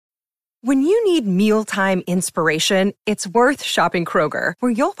When you need mealtime inspiration, it's worth shopping Kroger,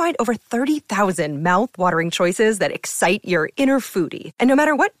 where you'll find over 30,000 mouth-watering choices that excite your inner foodie. And no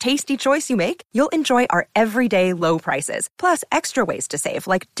matter what tasty choice you make, you'll enjoy our everyday low prices, plus extra ways to save,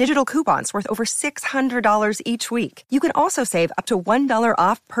 like digital coupons worth over $600 each week. You can also save up to $1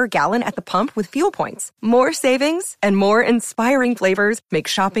 off per gallon at the pump with fuel points. More savings and more inspiring flavors make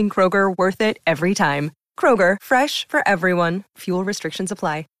shopping Kroger worth it every time. Kroger, fresh for everyone. Fuel restrictions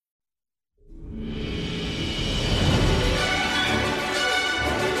apply.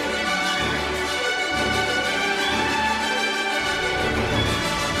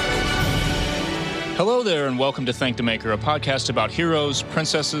 Hello there, and welcome to Thank the Maker, a podcast about heroes,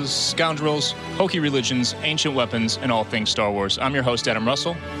 princesses, scoundrels, hokey religions, ancient weapons, and all things Star Wars. I'm your host, Adam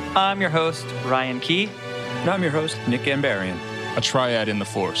Russell. I'm your host, Ryan Key. And I'm your host, Nick Gambarian. A triad in the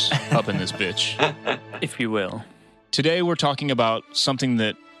Force, up in this bitch. If you will. Today we're talking about something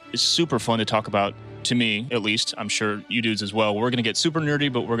that is super fun to talk about, to me at least. I'm sure you dudes as well. We're going to get super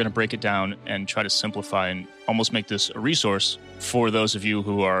nerdy, but we're going to break it down and try to simplify and almost make this a resource for those of you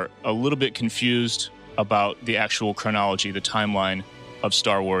who are a little bit confused about the actual chronology, the timeline of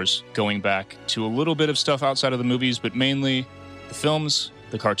Star Wars, going back to a little bit of stuff outside of the movies, but mainly the films,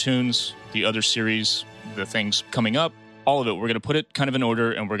 the cartoons, the other series, the things coming up, all of it. We're going to put it kind of in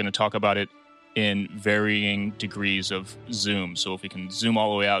order, and we're going to talk about it in varying degrees of zoom. So if we can zoom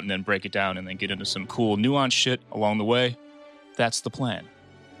all the way out and then break it down and then get into some cool nuanced shit along the way, that's the plan.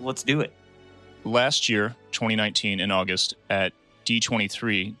 Let's do it. Last year, 2019, in August, at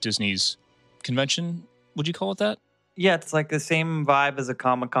D23, Disney's convention, would you call it that? Yeah, it's like the same vibe as a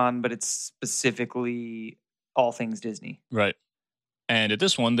Comic-Con, but it's specifically all things Disney. Right. And at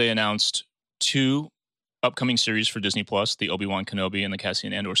this one, they announced two upcoming series for Disney Plus, the Obi-Wan Kenobi and the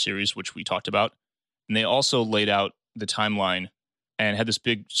Cassian Andor series, which we talked about. And they also laid out the timeline and had this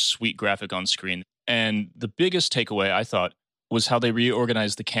big, sweet graphic on screen. And the biggest takeaway, I thought, was how they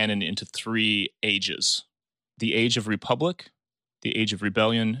reorganized the canon into three ages: the Age of Republic, the Age of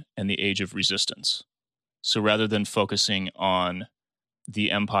Rebellion, and the Age of Resistance. So rather than focusing on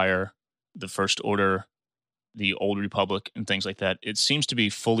the Empire, the First Order, the Old Republic, and things like that, it seems to be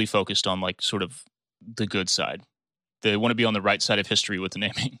fully focused on like sort of the good side. They want to be on the right side of history with the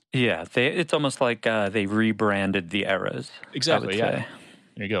naming. Yeah, it's almost like they rebranded the eras. Exactly, yeah.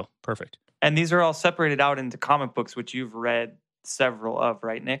 There you go. Perfect. And these are all separated out into comic books, which you've read several of,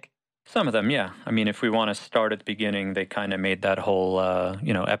 right, Nick? Some of them, yeah. I mean, if we want to start at the beginning, they kind of made that whole,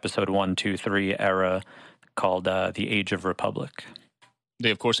 episode 1, 2, 3 era called the Age of Republic.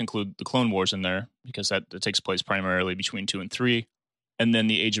 They, of course, include the Clone Wars in there because that takes place primarily between 2 and 3. And then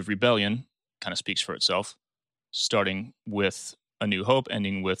the Age of Rebellion kind of speaks for itself, starting with A New Hope,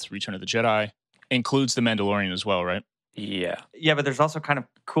 ending with Return of the Jedi. Includes The Mandalorian as well, right? Yeah. Yeah, but there's also kind of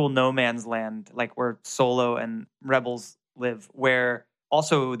cool no man's land, like where Solo and Rebels live, where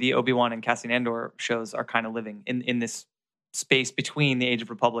also the Obi-Wan and Cassian Andor shows are kind of living in this space between the Age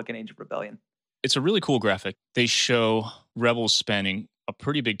of Republic and Age of Rebellion. It's a really cool graphic. They show Rebels spanning a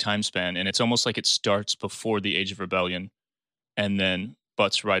pretty big time span, and it's almost like it starts before the Age of Rebellion and then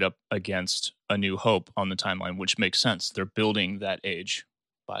butts right up against A New Hope on the timeline, which makes sense. They're building that age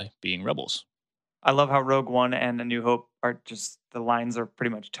by being Rebels. I love how Rogue One and A New Hope are just, the lines are pretty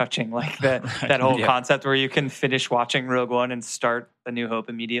much touching, like that Right. that whole concept where you can finish watching Rogue One and start A New Hope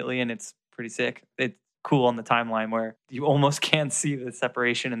immediately, and it's pretty sick. It's cool on the timeline where you almost can't see the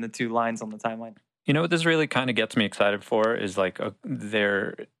separation in the two lines on the timeline. You know what this really kind of gets me excited for is like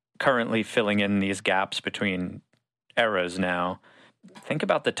they're currently filling in these gaps between eras now. Think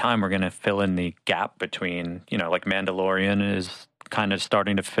about the time we're going to fill in the gap between, like Mandalorian is kind of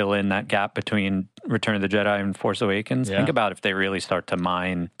starting to fill in that gap between Return of the Jedi and Force Awakens. Yeah. Think about if they really start to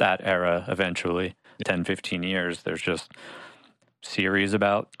mine that era eventually. 10, 15 years, there's just series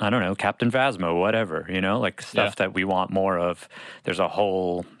about, I don't know, Captain Phasma, whatever, like stuff that we want more of. There's a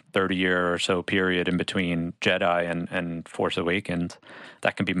whole 30-year or so period in between Jedi and Force Awakens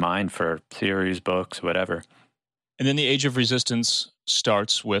that can be mined for series, books, whatever. And then the Age of Resistance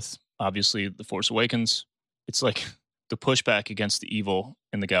starts with, obviously, The Force Awakens. It's like the pushback against the evil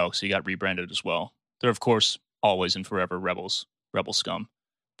in the galaxy got rebranded as well. They're, of course, always and forever rebels, rebel scum.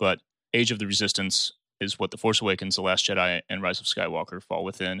 But Age of the Resistance is what The Force Awakens, The Last Jedi, and Rise of Skywalker fall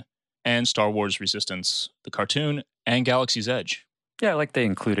within. And Star Wars Resistance, the cartoon, and Galaxy's Edge. Yeah, I like they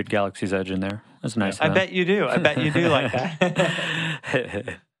included Galaxy's Edge in there. That's nice. I bet you do. I bet you do like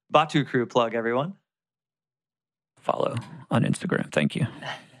that. Batu Crew plug, everyone. Follow on Instagram. Thank you.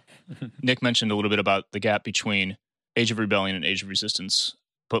 Nick mentioned a little bit about the gap between Age of Rebellion and Age of Resistance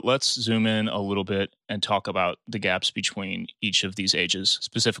But let's zoom in a little bit and talk about the gaps between each of these ages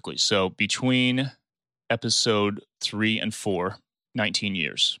specifically. So between episode 3 and 4, 19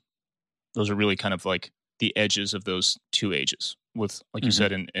 years. Those are really kind of like the edges of those two ages. With, like you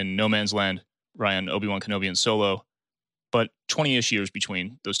said, in No Man's Land, Ryan, Obi-Wan Kenobi, and Solo, but 20-ish years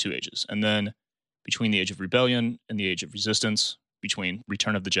between those two ages. And then between the Age of Rebellion and the Age of Resistance, between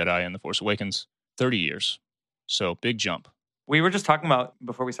Return of the Jedi and The Force Awakens, 30 years. So big jump. We were just talking about,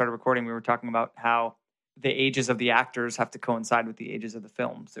 before we started recording, we were talking about how the ages of the actors have to coincide with the ages of the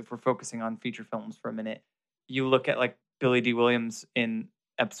films. If we're focusing on feature films for a minute, you look at like Billy D. Williams in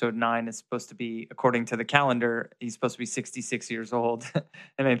episode 9 is supposed to be, according to the calendar, he's supposed to be 66 years old.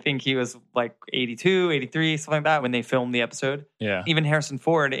 And I think he was like 82, 83, something like that when they filmed the episode. Yeah. Even Harrison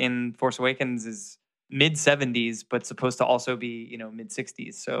Ford in Force Awakens is mid 70s, but supposed to also be, mid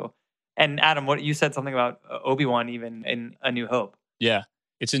 60s. So, and Adam, what you said something about Obi-Wan even in A New Hope. Yeah.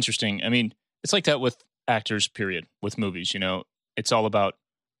 It's interesting. I mean, it's like that with actors, period, with movies, it's all about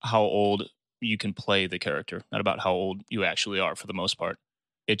how old you can play the character, not about how old you actually are for the most part.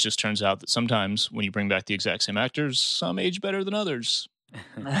 It just turns out that sometimes when you bring back the exact same actors, some age better than others.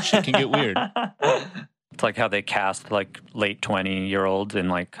 Shit can get weird. It's like how they cast like late 20-year-olds in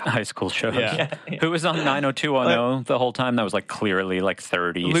like high school shows. Yeah. Who was on 90210 the whole time? That was like clearly like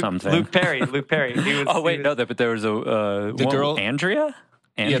 30 something. Luke Perry. He was, but there was the girl, Andrea?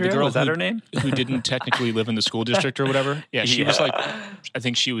 Yeah, the girl was that her name? Who didn't technically live in the school district or whatever. Yeah, she was like, I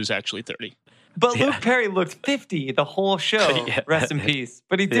think she was actually 30. But Luke Perry looked 50 the whole show. Yeah. Rest in peace.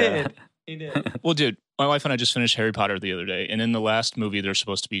 But he did. Yeah. He did. Well, dude, my wife and I just finished Harry Potter the other day, and in the last movie, they're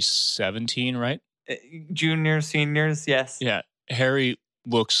supposed to be 17, right? Juniors, seniors, yes. Yeah, Harry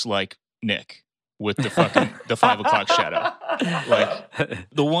looks like Nick with the fucking the 5 o'clock shadow. Like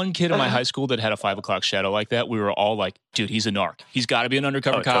the one kid in my high school that had a 5 o'clock shadow like that, we were all like, dude, he's a narc. He's got to be an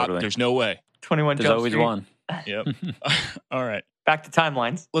undercover cop. Totally. There's no way. 21 There's Jump always Street. one. Yep. All right. Back to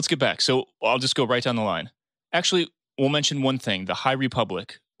timelines. Let's get back. So I'll just go right down the line. Actually, we'll mention one thing. The High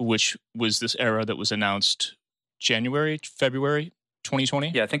Republic, which was this era that was announced February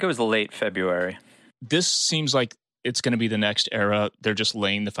 2020. Yeah, I think it was late February. This seems like it's going to be the next era they're just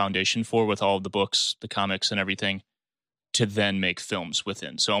laying the foundation for with all of the books, the comics, and everything to then make films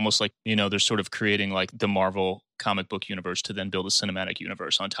within. So almost like, they're sort of creating like the Marvel comic book universe to then build a cinematic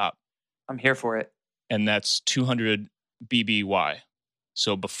universe on top. I'm here for it. And that's 200 BBY.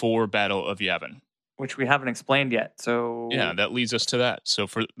 So before Battle of Yavin. Which we haven't explained yet. So yeah, that leads us to that. So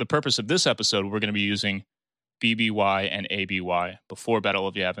for the purpose of this episode, we're going to be using BBY and ABY before Battle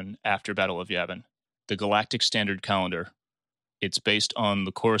of Yavin, after Battle of Yavin. The Galactic Standard Calendar. It's based on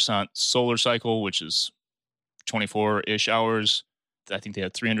the Coruscant solar cycle, which is 24-ish hours. I think they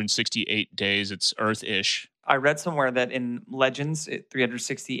have 368 days. It's Earth-ish. I read somewhere that in Legends,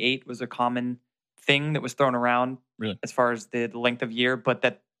 368 was a common thing that was thrown around Really? As far as the length of year, but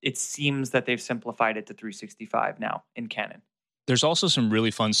that it seems that they've simplified it to 365 now in canon. There's also some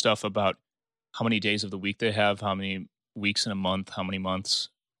really fun stuff about how many days of the week they have, how many weeks in a month, how many months.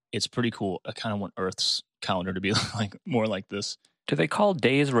 It's pretty cool. I kind of want Earth's calendar to be like more like this. Do they call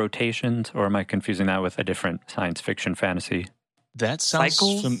days rotations, or am I confusing that with a different science fiction fantasy? That sounds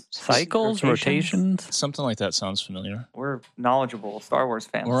Cycles, rotations? Something like that sounds familiar. We're knowledgeable Star Wars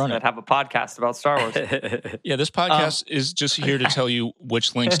fans We're on that it. have a podcast about Star Wars. Yeah, this podcast is just here to tell you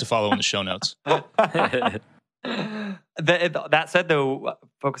which links to follow in the show notes. That said, though,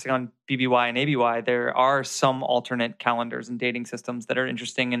 focusing on BBY and ABY, there are some alternate calendars and dating systems that are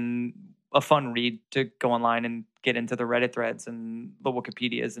interesting and a fun read to go online and get into the Reddit threads and the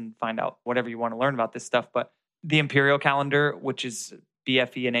Wikipedias and find out whatever you want to learn about this stuff. But the Imperial calendar, which is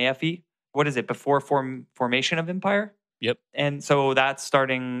BFE and AFE, what is it, before formation of Empire? Yep. And so that's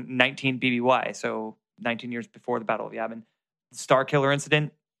starting 19 BBY, so 19 years before the Battle of Yavin. Star Killer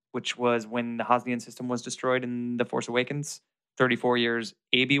incident, which was when the Hosnian system was destroyed in The Force Awakens, 34 years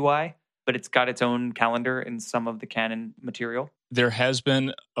ABY, but it's got its own calendar in some of the canon material. There has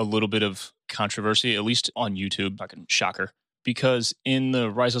been a little bit of controversy, at least on YouTube, fucking shocker, because in the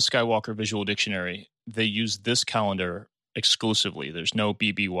Rise of Skywalker Visual Dictionary, they use this calendar exclusively. There's no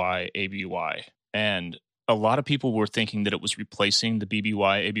BBY, ABY. And a lot of people were thinking that it was replacing the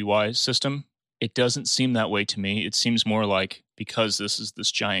BBY, ABY system. It doesn't seem that way to me. It seems more like, because this is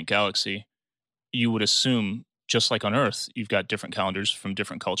this giant galaxy, you would assume, just like on Earth, you've got different calendars from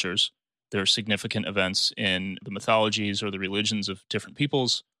different cultures. There are significant events in the mythologies or the religions of different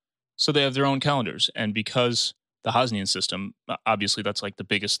peoples. So they have their own calendars. And because the Hosnian system, obviously that's like the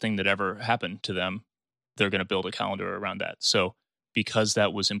biggest thing that ever happened to them, they're going to build a calendar around that. So because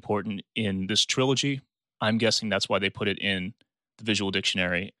that was important in this trilogy, I'm guessing that's why they put it in the visual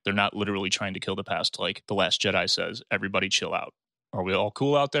dictionary, they're not literally trying to kill the past like The Last Jedi says, everybody chill out. Are we all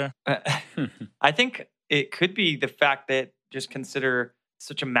cool out there? I think it could be the fact that just consider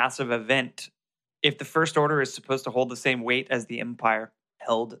such a massive event. If the First Order is supposed to hold the same weight as the Empire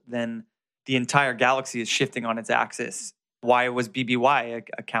held, then the entire galaxy is shifting on its axis. Why was BBY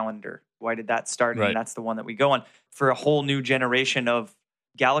a calendar? Why did that start? Right. And that's the one that we go on. For a whole new generation of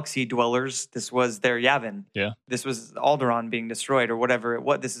galaxy dwellers, this was their Yavin. Yeah. This was Alderaan being destroyed or whatever it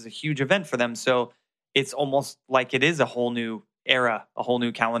was. This is a huge event for them. So it's almost like it is a whole new era, a whole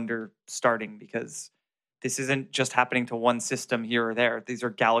new calendar starting, because this isn't just happening to one system here or there. These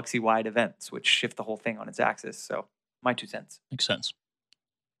are galaxy-wide events which shift the whole thing on its axis. So my 2 cents. Makes sense.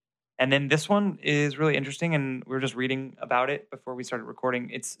 And then this one is really interesting, and we were just reading about it before we started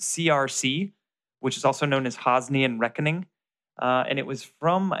recording. It's CRC, which is also known as Hosnian Reckoning. And it was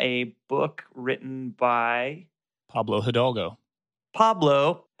from a book written by Pablo Hidalgo.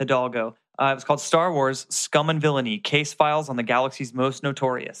 It was called Star Wars, Scum and Villainy, Case Files on the Galaxy's Most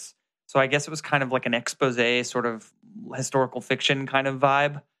Notorious. So I guess it was kind of like an expose, sort of historical fiction kind of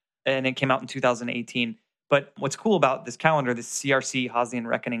vibe. And it came out in 2018. But what's cool about this calendar, this CRC Hosnian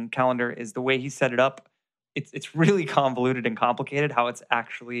Reckoning calendar, is the way he set it up. It's really convoluted and complicated how it's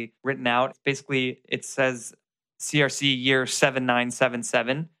actually written out. Basically, it says CRC year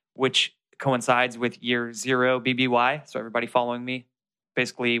 7977, which coincides with year 0 BBY. So everybody following me?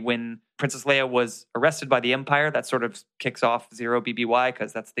 Basically, when Princess Leia was arrested by the Empire, that sort of kicks off 0 BBY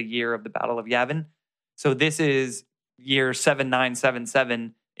because that's the year of the Battle of Yavin. So this is year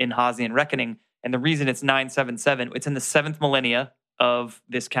 7977 in Hosnian Reckoning. And the reason it's 977, it's in the 7th millennia of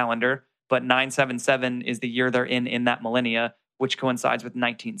this calendar, but 977 is the year they're in that millennia, which coincides with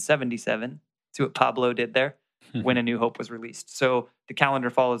 1977. See what Pablo did there? When A New Hope was released. So the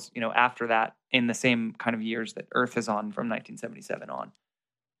calendar follows, after that in the same kind of years that Earth is on from 1977 on.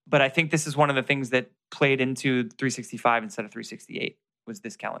 But I think this is one of the things that played into 365 instead of 368 was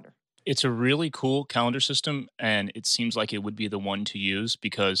this calendar. It's a really cool calendar system, and it seems like it would be the one to use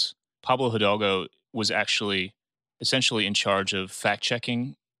because Pablo Hidalgo was actually essentially in charge of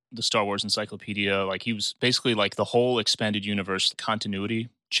fact-checking the Star Wars Encyclopedia. Like, he was basically like the whole expanded universe continuity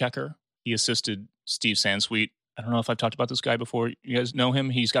checker. He assisted Steve Sansweet. I don't know if I've talked about this guy before. You guys know him?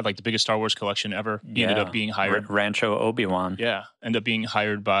 He's got like the biggest Star Wars collection ever. He ended up being hired. Rancho Obi-Wan. Yeah. Ended up being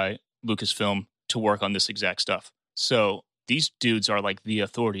hired by Lucasfilm to work on this exact stuff. So these dudes are like the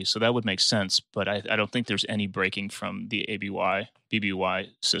authorities. So that would make sense. But I don't think there's any breaking from the BBY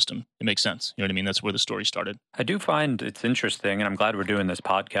system. It makes sense. You know what I mean? That's where the story started. I do find it's interesting, and I'm glad we're doing this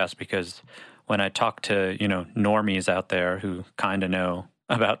podcast because when I talk to, normies out there who kind of know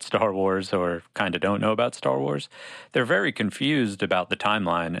about Star Wars or kind of don't know about Star Wars, they're very confused about the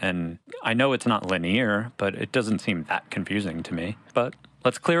timeline. And I know it's not linear, but it doesn't seem that confusing to me. But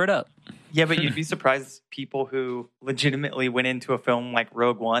let's clear it up. Yeah, but you'd be surprised people who legitimately went into a film like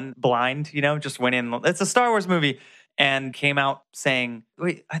Rogue One blind, just went in, it's a Star Wars movie, and came out saying,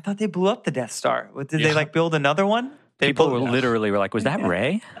 wait, I thought they blew up the Death Star. Did they build another one? People were like, was that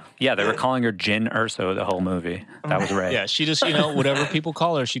Rey? Yeah, they were calling her Jyn Erso the whole movie. That was Rey. Yeah, she just, whatever people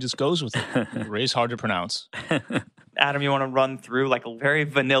call her, she just goes with it. Rey's hard to pronounce. Adam, you want to run through like a very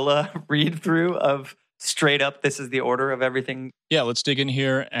vanilla read through of straight up, this is the order of everything? Yeah, let's dig in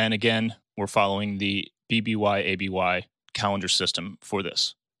here. And again, we're following the BBY-ABY calendar system for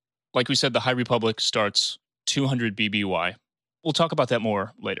this. Like we said, the High Republic starts 200 BBY. We'll talk about that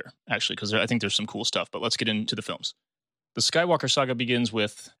more later, actually, because I think there's some cool stuff. But let's get into the films. The Skywalker saga begins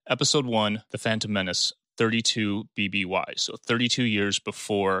with Episode 1, The Phantom Menace, 32 BBY. So 32 years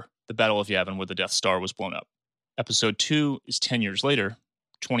before the Battle of Yavin, where the Death Star was blown up. Episode 2 is 10 years later,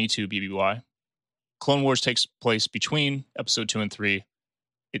 22 BBY. Clone Wars takes place between Episode 2 and 3.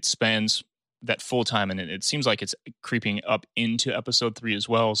 It spans that full time, and it seems like it's creeping up into Episode 3 as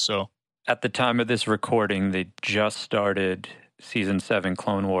well. So at the time of this recording, they just started Season 7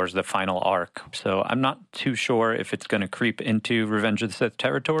 Clone Wars, the final arc. So I'm not too sure if it's going to creep into Revenge of the Sith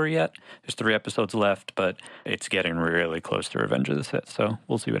territory yet. There's 3 episodes left, but it's getting really close to Revenge of the Sith. So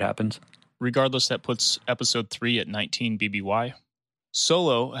we'll see what happens. Regardless, that puts Episode 3 at 19 BBY.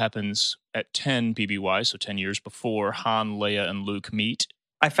 Solo happens at 10 BBY, so 10 years before Han, Leia, and Luke meet.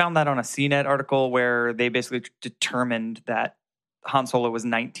 I found that on a CNET article where they basically determined that Han Solo was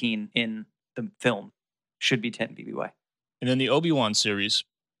 19 in the film. Should be 10 BBY. And then the Obi-Wan series,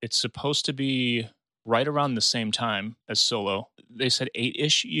 it's supposed to be right around the same time as Solo. They said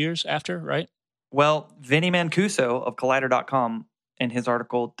 8-ish years after, right? Well, Vinny Mancuso of Collider.com in his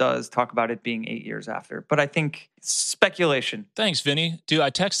article does talk about it being 8 years after. But I think speculation. Thanks, Vinny. Dude,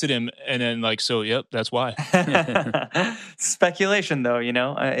 I texted him and then yep, that's why. Speculation, though, you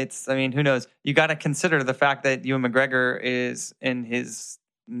know, who knows? You got to consider the fact that Ewan McGregor is in his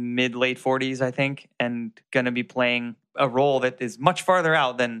mid-late 40s, I think, and going to be playing a role that is much farther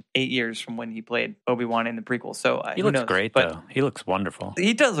out than 8 years from when he played Obi-Wan in the prequel. So he looks great, though. He looks wonderful.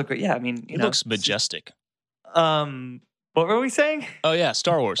 He does look great. Yeah, I mean, he looks majestic. What were we saying? Oh, yeah,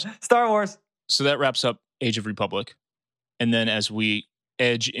 Star Wars. Star Wars. So that wraps up Age of Republic. And then as we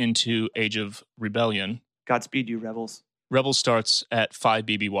edge into Age of Rebellion. Godspeed you, Rebels. Rebels starts at 5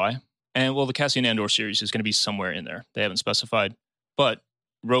 BBY. And, well, the Cassian Andor series is going to be somewhere in there. They haven't specified. But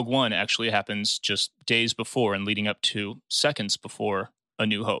Rogue One actually happens just days before and leading up to seconds before A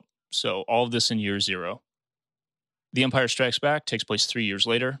New Hope. So all of this in year 0. The Empire Strikes Back takes place 3 years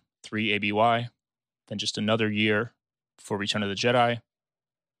later, 3 ABY. Then just another year for Return of the Jedi.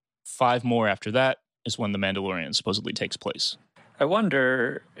 5 more after that is when The Mandalorian supposedly takes place. I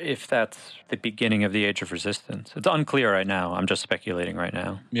wonder if that's the beginning of the Age of Resistance. It's unclear right now. I'm just speculating right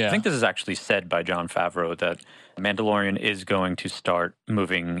now. Yeah. I think this is actually said by Jon Favreau that Mandalorian is going to start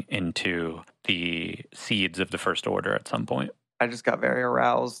moving into the seeds of the First Order at some point. I just got very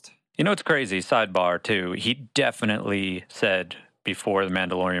aroused. You know, it's crazy. Sidebar, too. He definitely said before The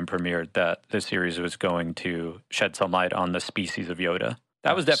Mandalorian premiered that the series was going to shed some light on the species of Yoda.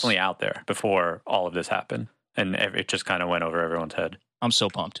 That was definitely out there before all of this happened. And it just kind of went over everyone's head. I'm so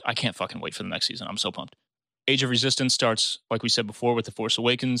pumped. I can't fucking wait for the next season. I'm so pumped. Age of Resistance starts, like we said before, with The Force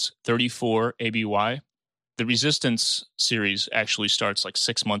Awakens, 34 ABY. The Resistance series actually starts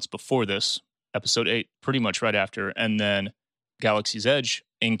 6 months before this, episode 8, pretty much right after. And then Galaxy's Edge,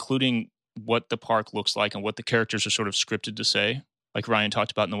 including what the park looks like and what the characters are sort of scripted to say, like Ryan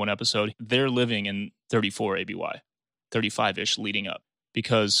talked about in the one episode, they're living in 34 ABY, 35-ish leading up,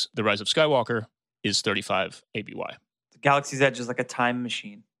 because The Rise of Skywalker is 35 ABY. The Galaxy's Edge is like a time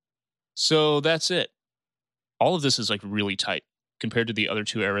machine. So that's it. All of this is really tight compared to the other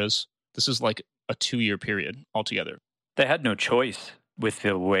 2 eras. This is like a 2-year period altogether. They had no choice with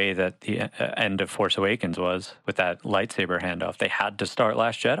the way that the end of Force Awakens was, with that lightsaber handoff. They had to start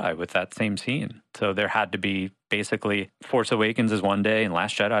Last Jedi with that same scene. So there had to be basically Force Awakens is one day and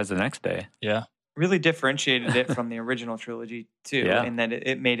Last Jedi is the next day. Yeah. Really differentiated it from the original trilogy, too, in that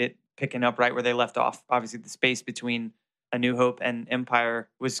it made it picking up right where they left off. Obviously, the space between A New Hope and Empire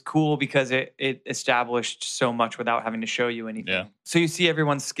was cool because it established so much without having to show you anything. Yeah. So you see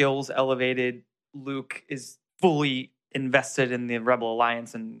everyone's skills elevated. Luke is fully invested in the Rebel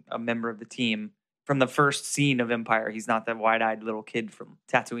Alliance and a member of the team. From the first scene of Empire, he's not that wide-eyed little kid from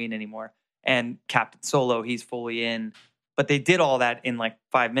Tatooine anymore. And Captain Solo, he's fully in. But they did all that in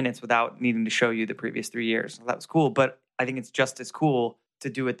 5 minutes without needing to show you the previous 3 years. So that was cool. But I think it's just as cool to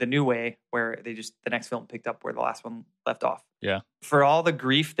do it the new way, where the next film picked up where the last one left off. Yeah. For all the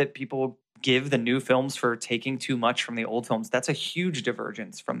grief that people give the new films for taking too much from the old films, that's a huge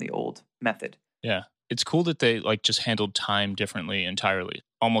divergence from the old method. Yeah. It's cool that they just handled time differently entirely.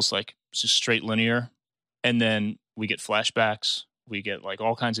 Almost just straight linear. And then we get flashbacks. We get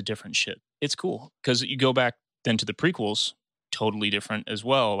all kinds of different shit. It's cool because you go back then to the prequels, totally different as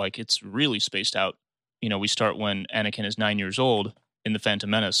well. It's really spaced out. You know, we start when Anakin is 9 years old in The Phantom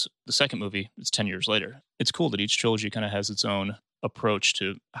Menace. The second movie, it's 10 years later. It's cool that each trilogy kind of has its own approach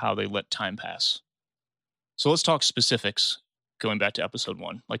to how they let time pass. So let's talk specifics going back to episode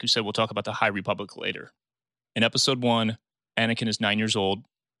 1. Like you said, we'll talk about the High Republic later. In episode 1, Anakin is 9 years old.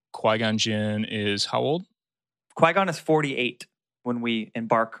 Qui-Gon Jinn is how old? Qui-Gon is 48 when we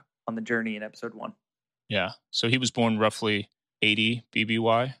embark on the journey in episode 1. Yeah. So he was born roughly 80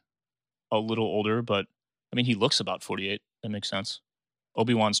 BBY, a little older, but I mean, he looks about 48. That makes sense.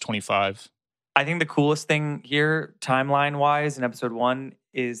 Obi-Wan's 25. I think the coolest thing here, timeline-wise, in episode 1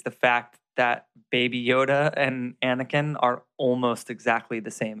 is the fact that Baby Yoda and Anakin are almost exactly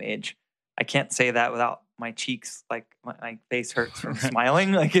the same age. I can't say that without my cheeks, my face hurts from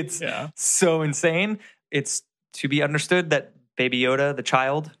smiling. It's so insane. It's to be understood that Baby Yoda, the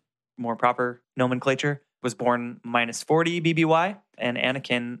child, more proper nomenclature, was born minus 40 BBY, and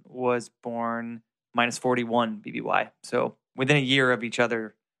Anakin was born minus 41 BBY. So within a year of each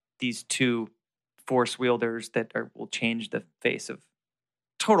other, these two force wielders that will change the face of.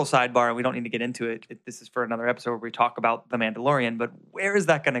 Total sidebar, and we don't need to get into it. This is for another episode where we talk about The Mandalorian, but where is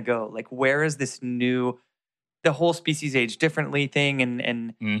that going to go? Where is this new, the whole species age differently thing?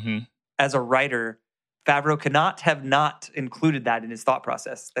 And as a writer, Favreau cannot have not included that in his thought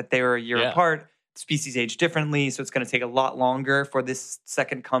process, that they were a year apart, species age differently, so it's going to take a lot longer for this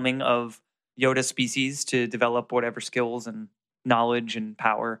second coming of Yoda species to develop whatever skills and knowledge and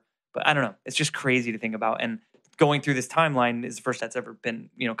power. But I don't know. It's just crazy to think about. And going through this timeline is the first that's ever been,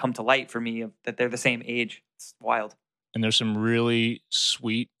 come to light for me that they're the same age. It's wild. And there's some really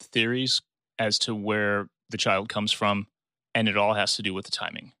sweet theories as to where the child comes from, and it all has to do with the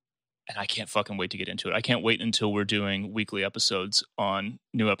timing. And I can't fucking wait to get into it. I can't wait until we're doing weekly episodes on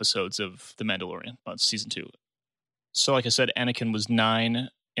new episodes of The Mandalorian on season 2. So like I said, Anakin was 9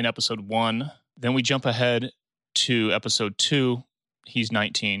 in episode 1. Then we jump ahead to episode 2. He's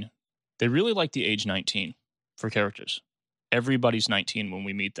 19. They really like the age 19 for characters. Everybody's 19 when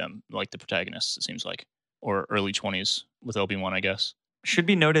we meet them, like the protagonists, it seems like. Or early 20s with Obi-Wan, I guess. Should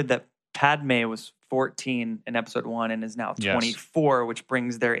be noted that Padme was 14 in episode 1 and is now 24, yes, which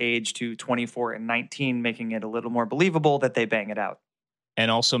brings their age to 24 and 19, making it a little more believable that they bang it out.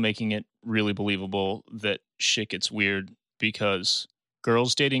 And also making it really believable that shit gets weird, because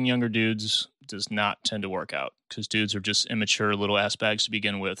girls dating younger dudes does not tend to work out, because dudes are just immature little ass bags to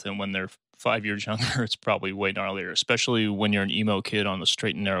begin with. And when they're 5 years younger, it's probably way gnarlier, especially when you're an emo kid on the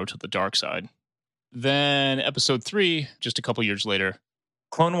straight and narrow to the dark side. Then episode 3, just a couple years later.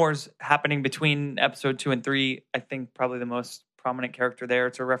 Clone Wars happening between episode 2 and 3. I think probably the most prominent character there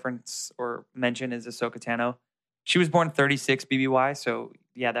to reference or mention is Ahsoka Tano. She was born 36 BBY, so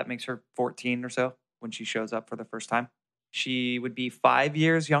yeah, that makes her 14 or so when she shows up for the first time. She would be 5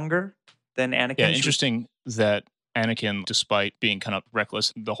 years younger than Anakin. Yeah, interesting that Anakin, despite being kind of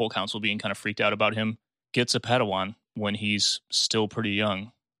reckless, the whole council being kind of freaked out about him, gets a Padawan when he's still pretty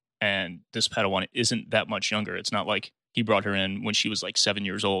young. And this Padawan isn't that much younger. It's not like he brought her in when she was like 7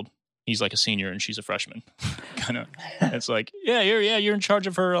 years old. He's like a senior and she's a freshman. Kind of. It's like, you're in charge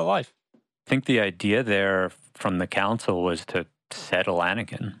of her life. I think the idea there from the council was to settle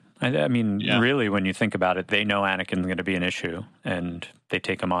Anakin. I mean, really, when you think about it, they know Anakin's going to be an issue, and they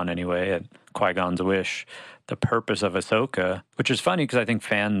take him on anyway at Qui-Gon's wish. The purpose of Ahsoka, which is funny because I think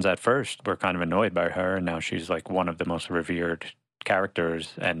fans at first were kind of annoyed by her, and now she's like one of the most revered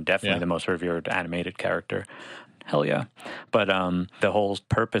characters, and definitely the most revered animated character. Hell yeah. But the whole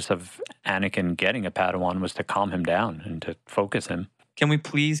purpose of Anakin getting a Padawan was to calm him down and to focus him. Can we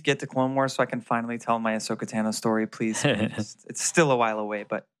please get to Clone Wars so I can finally tell my Ahsoka Tano story, please? It's still a while away,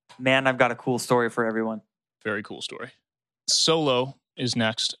 but man, I've got a cool story for everyone. Very cool story. Solo is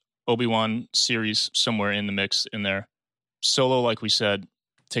next. Obi-Wan series somewhere in the mix in there. Solo, like we said,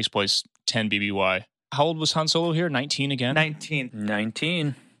 takes place 10 BBY. How old was Han Solo here? 19 again?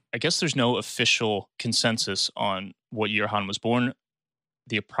 19. I guess there's no official consensus on what year Han was born.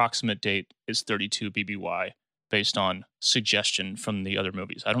 The approximate date is 32 BBY based on suggestion from the other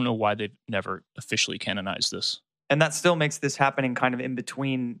movies. I don't know why they've never officially canonized this. And that still makes this happening kind of in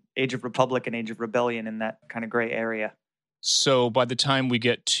between Age of Republic and Age of Rebellion in that kind of gray area. So by the time we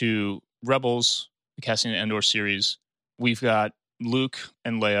get to Rebels, the Cassian Andor series, we've got Luke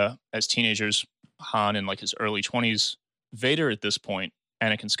and Leia as teenagers, Han in like his early 20s. Vader at this point,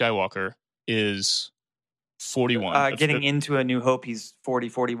 Anakin Skywalker, is 41. Getting into A New Hope, he's 40,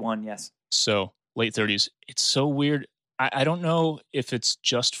 41, yes. So late 30s. It's so weird. I don't know if it's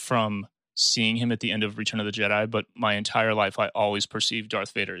just from seeing him at the end of Return of the Jedi, but my entire life I always perceived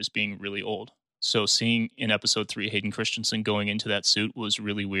Darth Vader as being really old. So seeing in episode 3 Hayden Christensen going into that suit was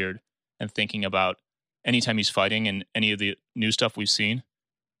really weird. And thinking about anytime he's fighting and any of the new stuff we've seen,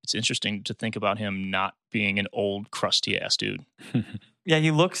 it's interesting to think about him not being an old, crusty-ass dude. Yeah,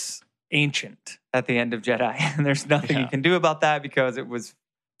 he looks ancient at the end of Jedi. And there's nothing you can do about that because it was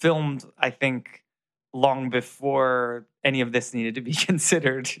filmed, I think, long before any of this needed to be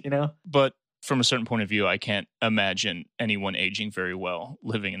considered, you know? But from a certain point of view, I can't imagine anyone aging very well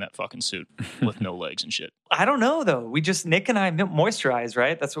living in that fucking suit with no legs and shit. I don't know, though. Nick and I moisturize,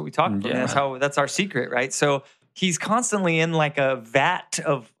 right? That's what we talk about. Yeah. That's our secret, right? So he's constantly in like a vat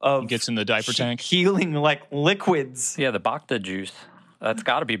of he gets in the diaper tank. Healing like liquids. Yeah, the Bacta juice. That's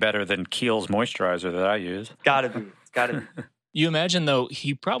got to be better than Kiehl's moisturizer that I use. Gotta be. It's gotta be. You imagine, though,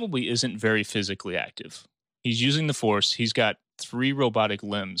 he probably isn't very physically active. He's using the Force. He's got 3 robotic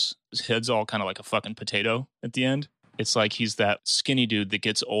limbs. His head's all kind of like a fucking potato at the end. It's like he's that skinny dude that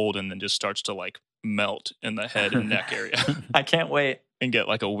gets old and then just starts to like melt in the head and neck area. I can't wait. And get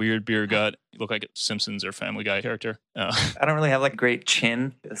like a weird beer gut. You look like a Simpsons or Family Guy character. I don't really have like a great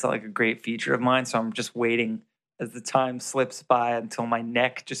chin. It's not like a great feature of mine. So I'm just waiting as the time slips by until my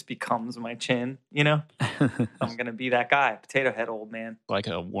neck just becomes my chin, you know? I'm going to be that guy, potato head old man. Like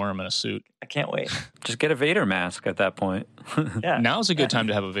a worm in a suit. I can't wait. Just get a Vader mask at that point. Yeah. Now's a good time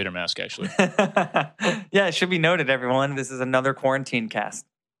to have a Vader mask, actually. Yeah, it should be noted, everyone. This is another quarantine cast.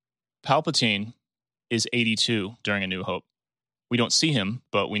 Palpatine is 82 during A New Hope. We don't see him,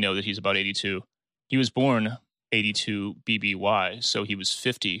 but we know that he's about 82. He was born 82 BBY. So he was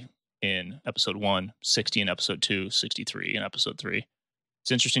 50 in episode 1, 60 in episode 2, 63 in episode 3.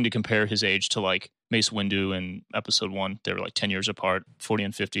 It's interesting to compare his age to like Mace Windu in episode 1. They were like 10 years apart, 40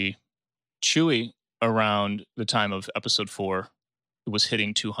 and 50. Chewie, around the time of episode 4, was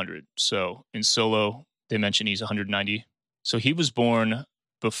hitting 200. So in Solo, they mention he's 190. So he was born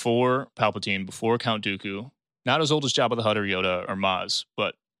before Palpatine, before Count Dooku, not as old as Jabba the Hutt or Yoda or Maz,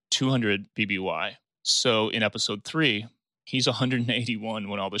 but 200 BBY. So in episode 3, he's 181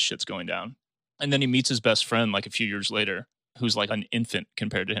 when all this shit's going down. And then he meets his best friend like a few years later, who's like an infant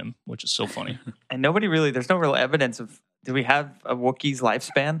compared to him, which is so funny. And there's no real evidence of, do we have a Wookiee's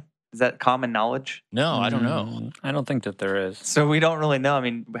lifespan? Is that common knowledge? No, I don't know. I don't think that there is. So we don't really know. I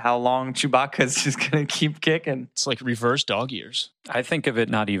mean, how long Chewbacca's just going to keep kicking. It's like reverse dog years. I think of it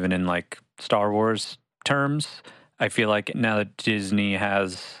not even in like Star Wars terms. I feel like now that Disney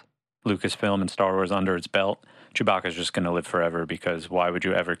has Lucasfilm and Star Wars under its belt, Chewbacca's just going to live forever, because why would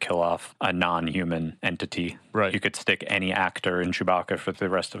you ever kill off a non-human entity? Right. You could stick any actor in Chewbacca for the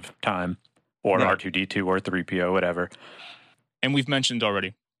rest of time, or Right. R2-D2 or 3PO, whatever. And we've mentioned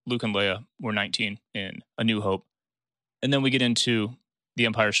already, Luke and Leia were 19 in A New Hope. And then we get into The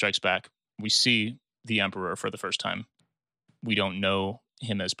Empire Strikes Back. We see the Emperor for the first time. We don't know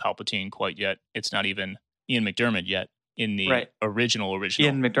him as Palpatine quite yet. It's not even Ian McDiarmid yet in the Right. original.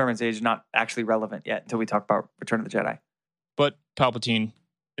 Ian McDermott's age is not actually relevant yet until we talk about Return of the Jedi. But Palpatine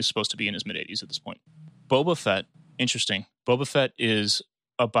is supposed to be in his mid-80s at this point. Boba Fett, interesting. Boba Fett is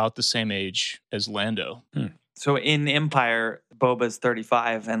about the same age as Lando. So in Empire, Boba's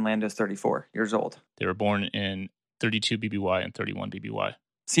 35 and Lando's 34 years old. They were born in 32 BBY and 31 BBY.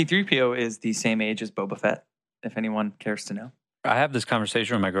 C-3PO is the same age as Boba Fett, if anyone cares to know. I have this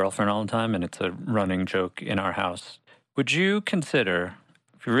conversation with my girlfriend all the time, and it's a running joke in our house. Would you consider,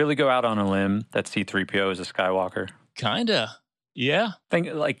 if you really go out on a limb, that C-3PO is a Skywalker? Kinda. Yeah.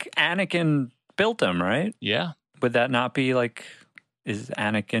 Think like Anakin built him, right? Yeah. Would that not be like, is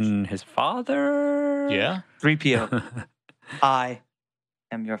Anakin his father? Yeah. 3PO, I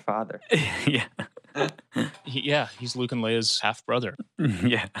am your father. Yeah. He's Luke and Leia's half-brother.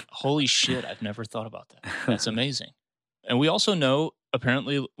 Yeah. Holy shit, I've never thought about that. That's amazing. And we also know,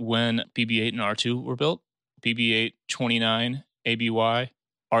 apparently, when BB-8 and R2 were built, BB-8 29 ABY,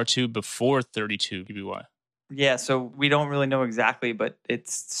 R2 before 32 BBY. Yeah, so we don't really know exactly, but it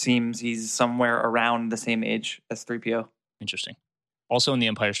seems he's somewhere around the same age as 3PO. Interesting. Also in The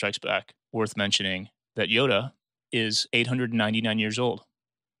Empire Strikes Back, worth mentioning that Yoda is 899 years old.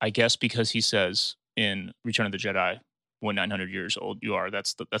 I guess because he says in Return of the Jedi, when 900 years old you are.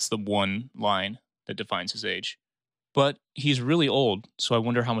 That's the one line that defines his age. But he's really old, so I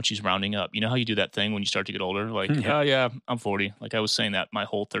wonder how much he's rounding up. You know how you do that thing when you start to get older? Like, oh yeah, I'm 40. Like I was saying that my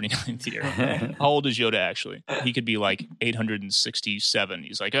whole 39th year. How old is Yoda actually? He could be like 867.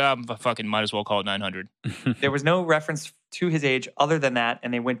 He's like, I fucking might as well call it 900. There was no reference to his age other than that,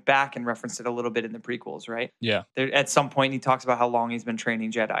 and they went back and referenced it a little bit in the prequels, right? Yeah. At some point, he talks about how long he's been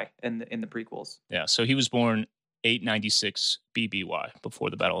training Jedi in the prequels. Yeah, so he was born 896 BBY, before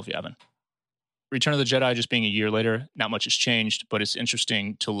the Battle of Yavin. Return of the Jedi just being a year later, not much has changed, but it's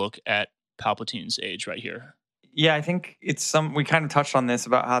interesting to look at Palpatine's age right here. Yeah, I think we kind of touched on this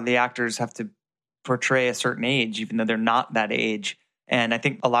about how the actors have to portray a certain age, even though they're not that age. And I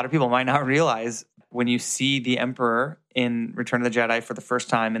think a lot of people might not realize when you see the Emperor in Return of the Jedi for the first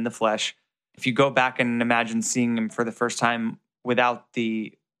time in the flesh, if you go back and imagine seeing him for the first time without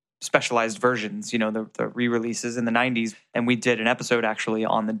the specialized versions, the re-releases in the 90s. And we did an episode actually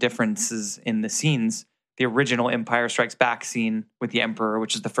on the differences in the scenes. The original Empire Strikes Back scene with the Emperor,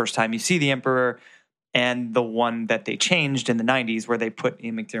 which is the first time you see the Emperor, and the one that they changed in the 90s where they put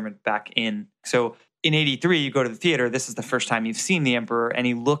Ian McDiarmid back in. So in 83, you go to the theater, this is the first time you've seen the Emperor, and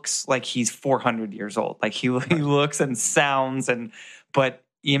he looks like he's 400 years old. Like he looks and sounds, but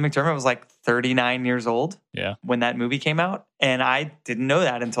Ian McDiarmid was like 39 years old when that movie came out. And I didn't know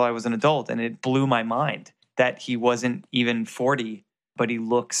that until I was an adult. And it blew my mind that he wasn't even 40, but he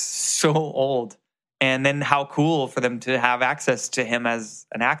looks so old. And then how cool for them to have access to him as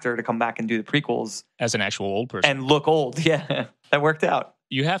an actor to come back and do the prequels. As an actual old person. And look old. Yeah, that worked out.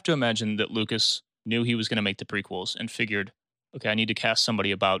 You have to imagine that Lucas knew he was going to make the prequels and figured, okay, I need to cast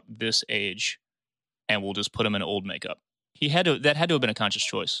somebody about this age and we'll just put him in old makeup. That had to have been a conscious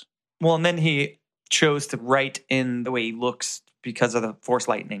choice. Well, and then he chose to write in the way he looks because of the Force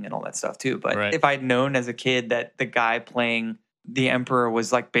lightning and all that stuff too. But if I'd known as a kid that the guy playing the Emperor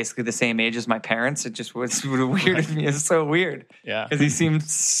was like basically the same age as my parents, it just was weird to me. It's so weird. Yeah. Because he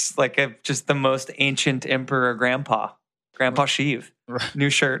seems like just the most ancient Emperor grandpa. Grandpa Sheev. Right. New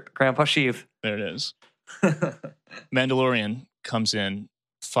shirt, Grandpa Sheev. There it is. Mandalorian comes in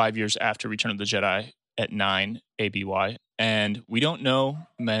 5 years after Return of the Jedi at 9 ABY. And we don't know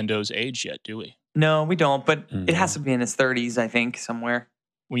Mando's age yet, do we? No, we don't, but it has to be in his 30s, I think, somewhere.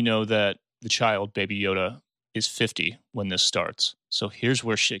 We know that the child, Baby Yoda, is 50 when this starts. So here's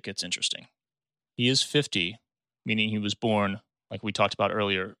where shit gets interesting. He is 50, meaning he was born, like we talked about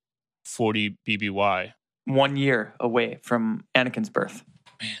earlier, 40 BBY. 1 year away from Anakin's birth.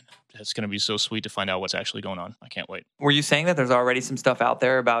 Man, that's going to be so sweet to find out what's actually going on. I can't wait. Were you saying that there's already some stuff out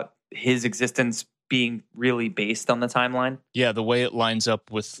there about his existence being really based on the timeline? Yeah, the way it lines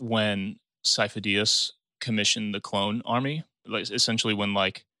up with when Sifo Dyas commissioned the clone army, like essentially when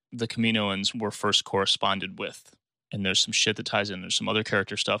like the Kaminoans were first corresponded with. And there's some shit that ties in. There's some other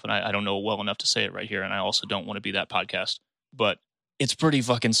character stuff, and I don't know well enough to say it right here, and I also don't want to be that podcast. But it's pretty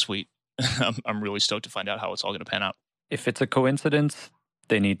fucking sweet. I'm really stoked to find out how it's all going to pan out. If it's a coincidence,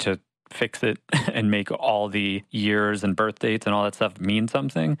 they need to fix it and make all the years and birth dates and all that stuff mean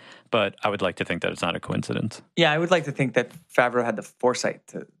something. But I would like to think that it's not a coincidence. Yeah, I would like to think that Favreau had the foresight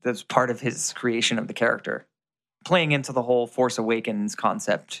that's part of his creation of the character. Playing into the whole Force Awakens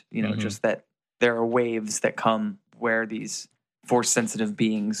concept, just that there are waves that come where these Force-sensitive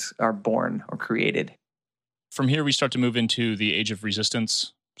beings are born or created. From here, we start to move into the Age of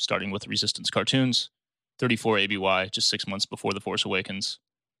Resistance, starting with Resistance cartoons. 34 ABY, just 6 months before The Force Awakens.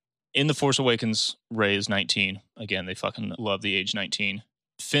 In The Force Awakens, Rey is 19. Again, they fucking love the age 19.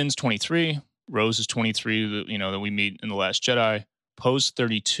 Finn's 23. Rose is 23, that we meet in The Last Jedi. Poe's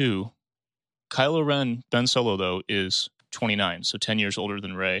 32. Kylo Ren, Ben Solo, though, is 29, so 10 years older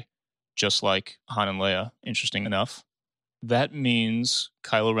than Rey, just like Han and Leia, interesting enough. That means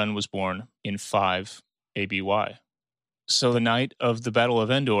Kylo Ren was born in 5 ABY. So the night of the Battle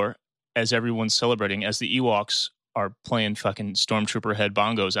of Endor, as everyone's celebrating, as the Ewoks are playing fucking Stormtrooper head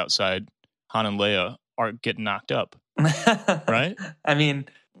bongos outside, Han and Leia are getting knocked up. Right? I mean,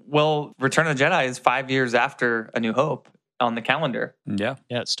 well, Return of the Jedi is 5 years after A New Hope on the calendar. Yeah.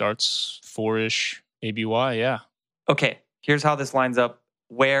 Yeah, it starts 4-ish ABY, yeah. Okay, here's how this lines up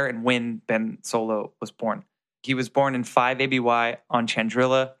where and when Ben Solo was born. He was born in 5 ABY on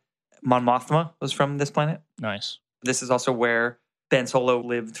Chandrila. Mon Mothma was from this planet. Nice. This is also where Ben Solo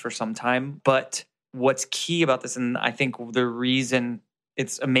lived for some time. But what's key about this, and I think the reason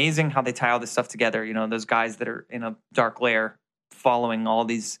it's amazing how they tie all this stuff together, those guys that are in a dark lair following all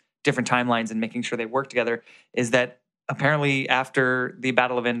these different timelines and making sure they work together, is that apparently after the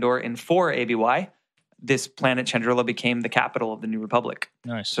Battle of Endor in 4 ABY, this planet Chandrila became the capital of the New Republic.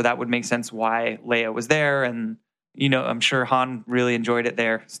 Nice. So that would make sense why Leia was there. And, I'm sure Han really enjoyed it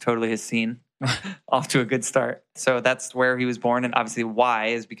there. It's totally his scene. Off to a good start. So that's where he was born. And obviously why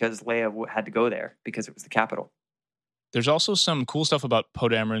is because Leia had to go there because it was the capital. There's also some cool stuff about Poe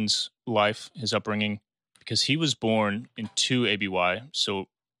Dameron's life, his upbringing, because he was born in 2 ABY. So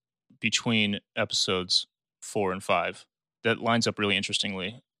between episodes 4 and 5, that lines up really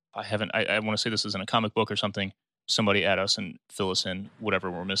interestingly. I want to say this is in a comic book or something. Somebody add us and fill us in whatever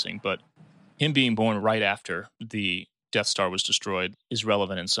we're missing. But him being born right after the Death Star was destroyed is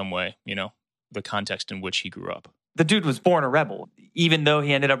relevant in some way, the context in which he grew up. The dude was born a rebel. Even though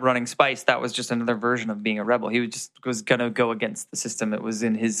he ended up running Spice, that was just another version of being a rebel. He was going to go against the system. It was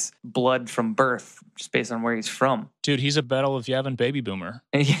in his blood from birth, just based on where he's from. Dude, he's a Battle of Yavin baby boomer.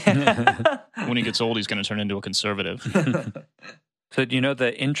 Yeah. When he gets old, he's going to turn into a conservative. So,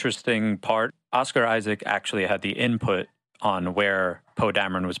 the interesting part, Oscar Isaac actually had the input on where Poe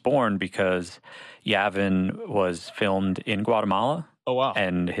Dameron was born because Yavin was filmed in Guatemala. Oh, wow.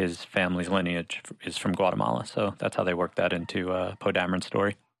 And his family's lineage is from Guatemala. So that's how they worked that into Poe Dameron's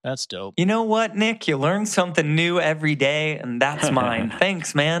story. That's dope. You know what, Nick? You learn something new every day, and that's mine.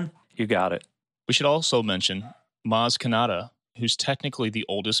 Thanks, man. You got it. We should also mention Maz Kanata, who's technically the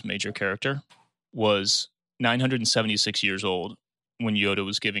oldest major character, was 976 years old when Yoda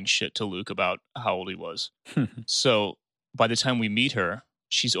was giving shit to Luke about how old he was. So by the time we meet her,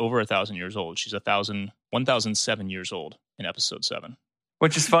 she's over 1,000 years old. She's 1,007 years old in episode 7.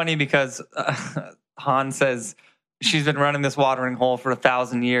 Which is funny because Han says she's been running this watering hole for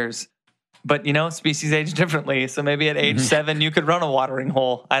 1,000 years. But, species age differently. So maybe at age 7, you could run a watering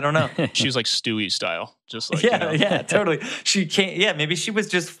hole. I don't know. She was like Stewie style. Just like, Yeah, totally. She can't, maybe she was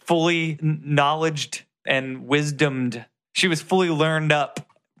just fully knowledged and wisdomed. She was fully learned up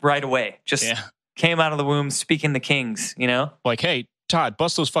right away. Just came out of the womb speaking the kings, Like, hey, Todd,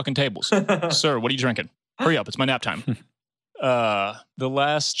 bust those fucking tables. Sir, what are you drinking? Hurry up, it's my nap time. The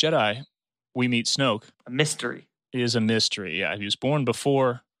Last Jedi, we meet Snoke. A mystery. It is a mystery, yeah. He was born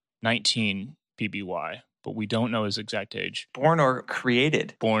before 19 BBY, but we don't know his exact age. Born or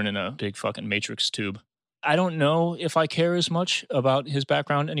created? Born in a big fucking Matrix tube. I don't know if I care as much about his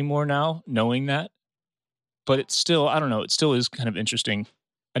background anymore now, knowing that. But it's still, I don't know, it still is kind of interesting.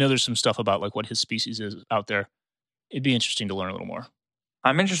 I know there's some stuff about like what his species is out there. It'd be interesting to learn a little more.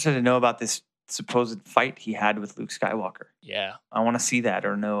 I'm interested to know about this supposed fight he had with Luke Skywalker. Yeah. I want to see that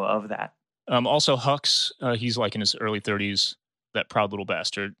or know of that. Also, Hux, he's like in his early 30s, that proud little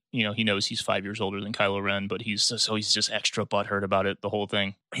bastard. You know, he knows he's 5 years older than Kylo Ren, but he's just extra butthurt about it, the whole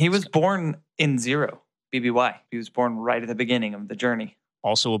thing. He was born in Zero, BBY. He was born right at the beginning of the journey.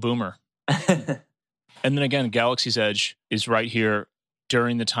 Also a boomer. And then again, Galaxy's Edge is right here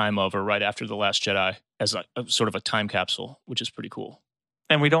during the time of or right after The Last Jedi as a sort of a time capsule, which is pretty cool.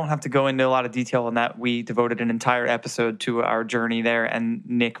 And we don't have to go into a lot of detail on that. We devoted an entire episode to our journey there, and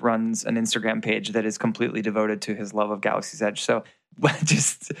Nick runs an Instagram page that is completely devoted to his love of Galaxy's Edge. So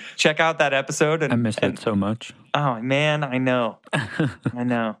just check out that episode. I miss it so much. Oh, man, I know. I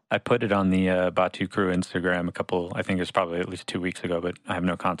know. I put it on the Batu Crew Instagram I think it was probably at least 2 weeks ago, but I have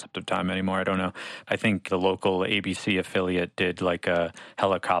no concept of time anymore. I don't know. I think the local ABC affiliate did like a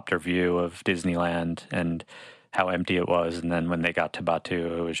helicopter view of Disneyland and how empty it was. And then when they got to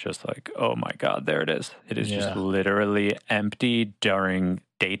Batu, it was just like, oh my God, there it is. It is just literally empty during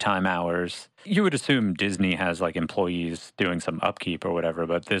daytime hours. You would assume Disney has like employees doing some upkeep or whatever,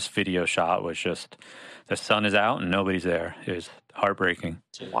 but this video shot was just, the sun is out and nobody's there. It was heartbreaking.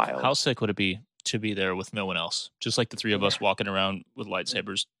 It's wild. How sick would it be to be there with no one else? Just like the three of us walking around with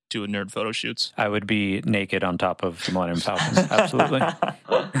lightsabers doing nerd photo shoots. I would be naked on top of the Millennium Falcon. Absolutely.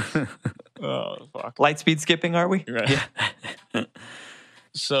 Oh, fuck. Light speed skipping, are we? Right. Yeah.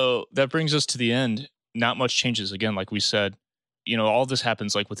 So that brings us to the end. Not much changes. Again, like we said, you know, all this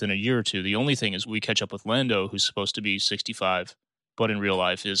happens like within a year or two. The only thing is we catch up with Lando, who's supposed to be 65, but in real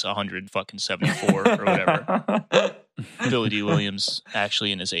life is 174 or whatever. Billy D. Williams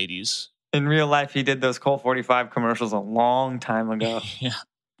actually in his 80s. In real life, he did those Colt 45 commercials a long time ago. Yeah.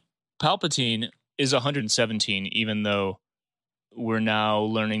 Palpatine is 117, even though we're now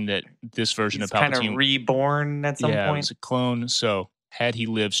learning that this version He's of Palpatine kind of reborn at some it point. was a clone. So had he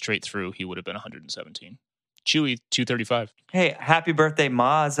lived straight through, he would have been 117. Chewie, 235. Hey, happy birthday,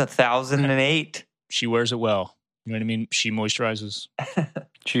 Maz, 1008. She wears it well. You know what I mean? She moisturizes.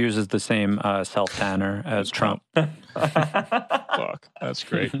 She uses the same self-tanner as Trump. Fuck, that's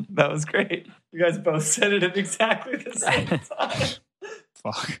great. That was great. You guys both said it at exactly the same time.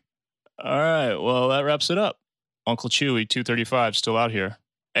 Fuck. All right, well, that wraps it up. Uncle Chewie, 235, still out here.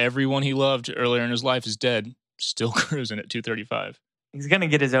 Everyone he loved earlier in his life is dead, still cruising at 235. He's going to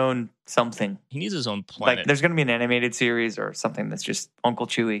get his own something. He needs his own planet. Like, there's going to be an animated series or something that's just Uncle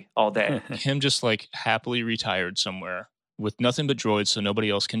Chewie all day. Him just, like, happily retired somewhere with nothing but droids so nobody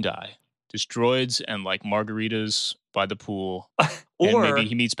else can die. Just droids and, like, margaritas by the pool. Or and maybe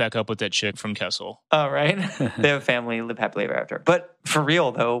he meets back up with that chick from Kessel. Oh, right. They have a family, live happily ever after. But for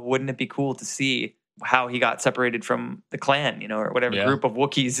real, though, wouldn't it be cool to see how he got separated from the clan, you know, or whatever group of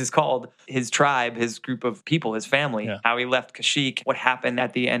Wookiees is called, his tribe, his group of people, his family, how he left Kashyyyk, what happened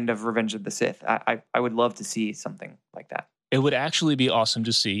at the end of Revenge of the Sith. I would love to see something like that. It would actually be awesome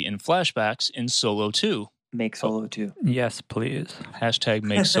to see in flashbacks in Solo 2. Make Solo 2. Yes, please. Hashtag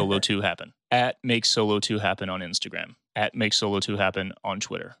make Solo 2 happen. At make Solo 2 happen on Instagram. At make Solo 2 happen on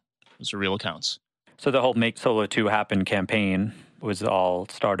Twitter. Those are real accounts. So the whole Make Solo 2 Happen campaign was all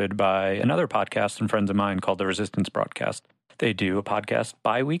started by another podcast and friends of mine called The Resistance Broadcast. They do a podcast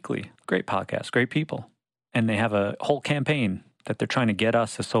bi-weekly. Great podcast, great people. And they have a whole campaign that they're trying to get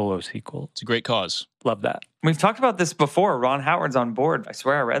us a Solo sequel. It's a great cause. Love that. We've talked about this before. Ron Howard's on board. I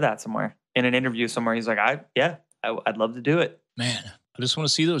swear I read that somewhere in an interview somewhere. He's like, I'd love to do it. Man, I just want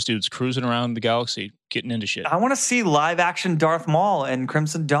to see those dudes cruising around the galaxy, getting into shit. I want to see live action Darth Maul and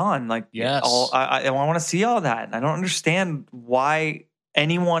Crimson Dawn. Like, yes. I want to see all that. I don't understand why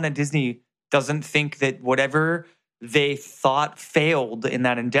anyone at Disney doesn't think that whatever they thought failed in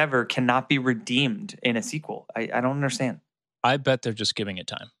that endeavor cannot be redeemed in a sequel. I don't understand. I bet they're just giving it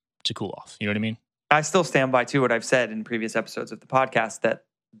time to cool off. You know what I mean? I still stand by, too, what I've said in previous episodes of the podcast, that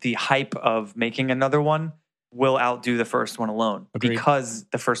the hype of making another one will outdo the first one alone. Agreed. Because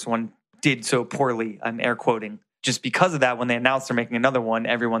the first one did so poorly. I'm air quoting. Just because of that, when they announce they're making another one,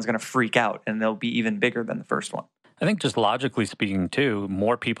 everyone's going to freak out and they'll be even bigger than the first one. I think just logically speaking, too,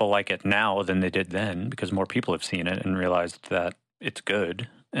 more people like it now than they did then because more people have seen it and realized that it's good.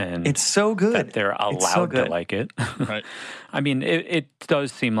 And it's so good that they're allowed to like it. Right. I mean, it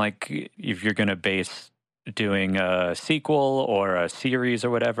does seem like if you're going to base doing a sequel or a series or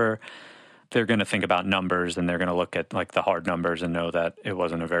whatever, they're going to think about numbers and they're going to look at like the hard numbers and know that it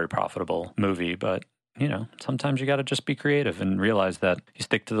wasn't a very profitable movie. But, you know, sometimes you got to just be creative and realize that you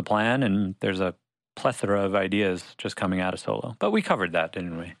stick to the plan and there's a plethora of ideas just coming out of Solo. But we covered that,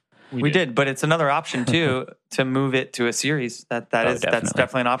 didn't we? We did, but it's another option too to move it to a series. That's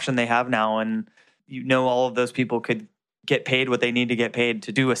definitely an option they have now, and all of those people could get paid what they need to get paid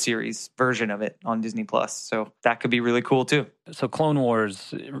to do a series version of it on Disney Plus. So that could be really cool too. So Clone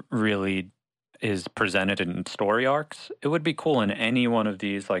Wars really is presented in story arcs. It would be cool in any one of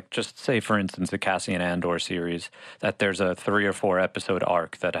these, like just say, for instance, the Cassian Andor series, that there's a 3 or 4 episode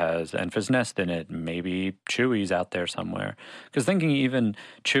arc that has Enfys Nest in it. Maybe Chewie's out there somewhere. Because thinking even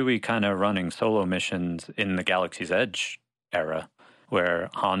Chewie kind of running solo missions in the Galaxy's Edge era, where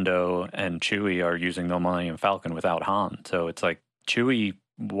Hondo and Chewie are using the Millennium Falcon without Han. So it's like, Chewie,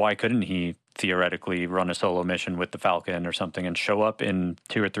 why couldn't he theoretically run a solo mission with the Falcon or something and show up in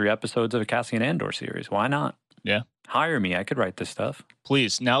 2 or 3 episodes of a Cassian Andor series? Why not? Yeah. Hire me. I could write this stuff.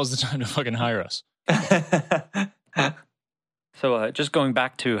 Please. Now's the time to fucking hire us. So just going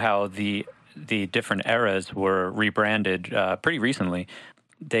back to how the different eras were rebranded pretty recently,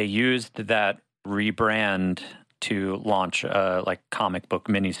 they used that rebrand to launch like comic book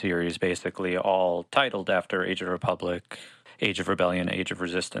miniseries, basically all titled after Age of Republic, Age of Rebellion, Age of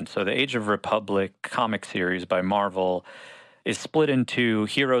Resistance. So the Age of Republic comic series by Marvel is split into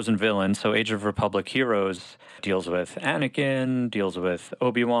heroes and villains. So Age of Republic Heroes deals with Anakin, deals with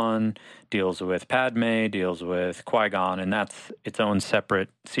Obi-Wan, deals with Padme, deals with Qui-Gon, and that's its own separate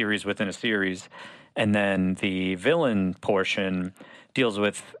series within a series. And then the villain portion deals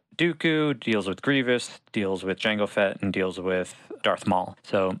with Dooku, deals with Grievous, deals with Jango Fett, and deals with Darth Maul.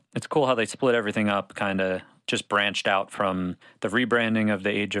 So it's cool how they split everything up, kind of just branched out from the rebranding of the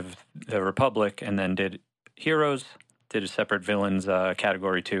Age of the Republic, and then did Heroes, did a separate villains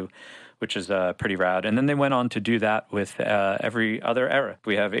category too, which is pretty rad. And then they went on to do that with every other era.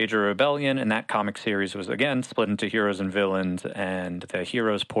 We have Age of Rebellion, and that comic series was, again, split into heroes and villains, and the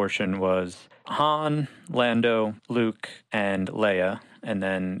heroes portion was Han, Lando, Luke, and Leia. And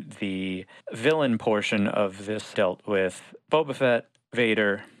then the villain portion of this dealt with Boba Fett,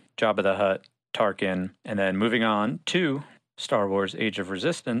 Vader, Jabba the Hutt, Tarkin, and then moving on to Star Wars Age of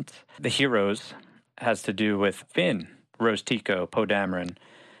Resistance, the heroes has to do with Finn, Rose Tico, Poe Dameron,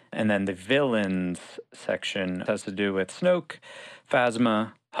 and then the villains section has to do with Snoke,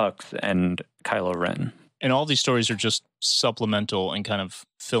 Phasma, Hux, and Kylo Ren. And all these stories are just supplemental and kind of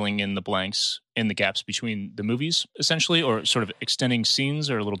filling in the blanks in the gaps between the movies, essentially, or sort of extending scenes,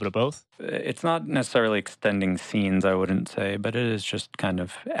 or a little bit of both? It's not necessarily extending scenes, I wouldn't say, but it is just kind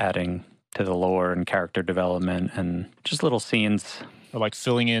of adding to the lore and character development and just little scenes. Or like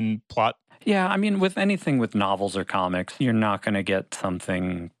filling in plot? Yeah, I mean, with anything with novels or comics, you're not going to get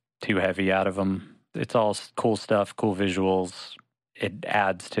something too heavy out of them. It's all cool stuff, cool visuals. It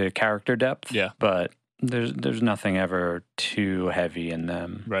adds to character depth. Yeah. But there's nothing ever too heavy in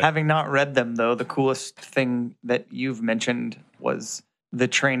them. Right. Having not read them, though, the coolest thing that you've mentioned was the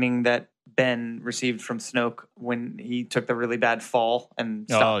training that Ben received from Snoke when he took the really bad fall and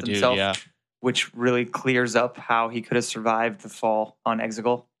stopped himself, yeah. which really clears up how he could have survived the fall on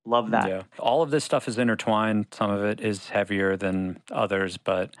Exegol. Love that. Yeah. All of this stuff is intertwined. Some of it is heavier than others,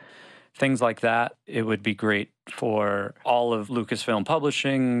 but things like that, it would be great for all of Lucasfilm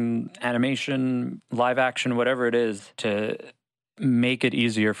Publishing, animation, live action, whatever it is, to make it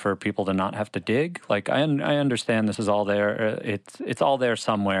easier for people to not have to dig. Like, I understand this is all there. It's all there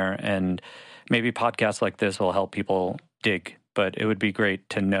somewhere, and maybe podcasts like this will help people dig. But it would be great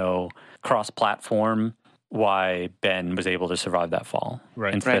to know cross-platform why Ben was able to survive that fall.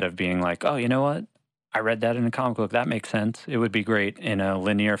 Right. Instead of being like, oh, you know what? I read that in a comic book. That makes sense. It would be great in a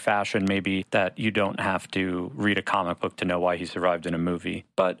linear fashion, maybe, that you don't have to read a comic book to know why he survived in a movie.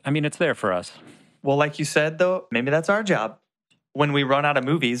 But, I mean, it's there for us. Well, like you said, though, maybe that's our job. When we run out of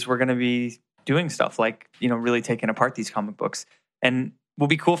movies, we're going to be doing stuff like, really taking apart these comic books. And it will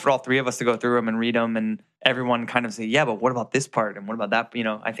be cool for all three of us to go through them and read them, and everyone kind of say, yeah, but what about this part? And what about that?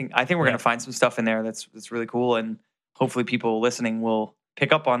 I think we're going to find some stuff in there that's really cool. And hopefully people listening will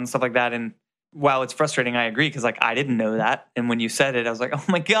pick up on stuff like that. And while it's frustrating, I agree, because I didn't know that. And when you said it, I was like, oh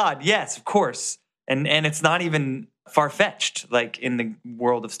my God, yes, of course. And it's not even far-fetched, like in the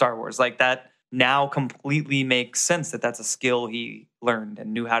world of Star Wars. Like, that now completely makes sense that that's a skill he learned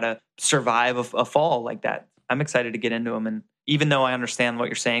and knew how to survive a fall like that. I'm excited to get into them. And even though I understand what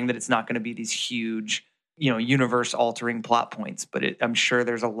you're saying, that it's not going to be these huge, universe-altering plot points, but I'm sure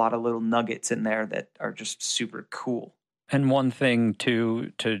there's a lot of little nuggets in there that are just super cool. And one thing,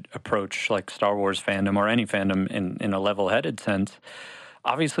 too, to approach like Star Wars fandom or any fandom in a level-headed sense,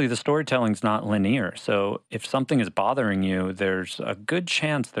 obviously the storytelling's not linear. So if something is bothering you, there's a good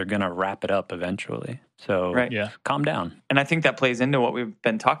chance they're going to wrap it up eventually. So Right. Yeah. calm down. And I think that plays into what we've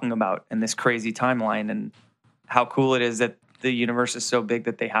been talking about in this crazy timeline and how cool it is that the universe is so big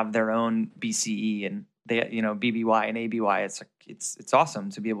that they have their own BCE and they, BBY and ABY. It's awesome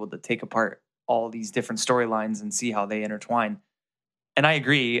to be able to take apart all these different storylines and see how they intertwine. And I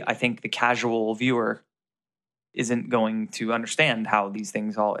agree. I think the casual viewer isn't going to understand how these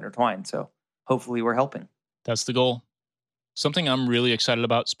things all intertwine. So hopefully we're helping. That's the goal. Something I'm really excited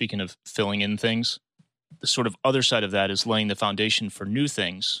about, speaking of filling in things, the sort of other side of that is laying the foundation for new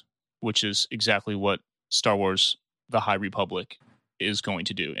things, which is exactly what Star Wars: The High Republic is going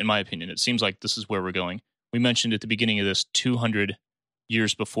to do, in my opinion. It seems like this is where we're going. We mentioned at the beginning of this 200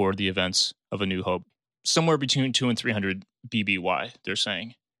 years before the events of A New Hope, somewhere between 200 and 300 BBY, they're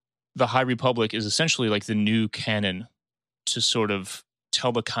saying. The High Republic is essentially like the new canon to sort of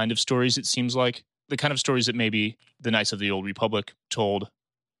tell the kind of stories, it seems like, the kind of stories that maybe the Knights of the Old Republic told.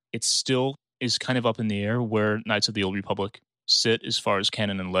 It still is kind of up in the air where Knights of the Old Republic sit as far as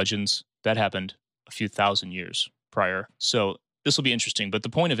canon and legends. That happened a few thousand years prior. So this will be interesting. But the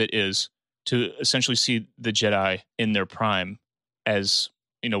point of it is to essentially see the Jedi in their prime as,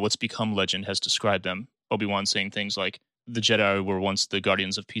 what's become legend has described them. Obi-Wan saying things like, the Jedi were once the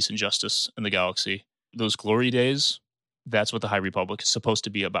guardians of peace and justice in the galaxy. Those glory days, that's what the High Republic is supposed to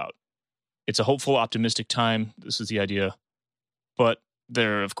be about. It's a hopeful, optimistic time. This is the idea. But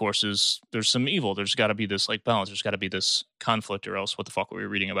there, of course, there's some evil. There's got to be this balance. There's got to be this conflict, or else what the fuck were we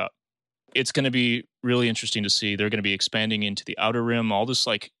reading about? It's going to be really interesting to see. They're going to be expanding into the Outer Rim, all this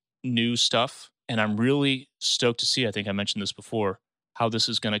new stuff. And I'm really stoked to see, I think I mentioned this before, how this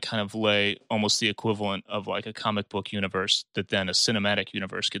is going to kind of lay almost the equivalent of a comic book universe that then a cinematic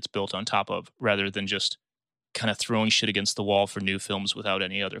universe gets built on top of, rather than just kind of throwing shit against the wall for new films without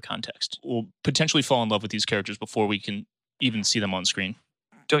any other context. We'll potentially fall in love with these characters before we can even see them on screen.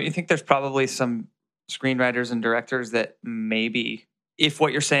 Don't you think there's probably some screenwriters and directors that maybe, if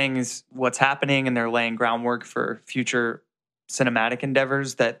what you're saying is what's happening and they're laying groundwork for future cinematic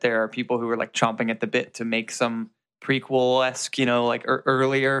endeavors, that there are people who are chomping at the bit to make some prequel-esque,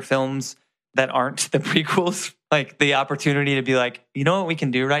 earlier films that aren't the prequels? The opportunity to be what we can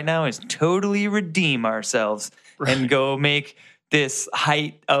do right now is totally redeem ourselves and go make this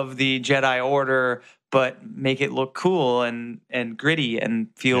height of the Jedi Order, but make it look cool and gritty and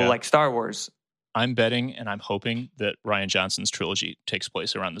feel like Star Wars. I'm betting and I'm hoping that Rian Johnson's trilogy takes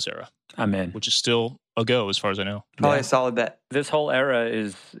place around this era. I'm in. Which is still a go as far as I know. Probably a solid bet. This whole era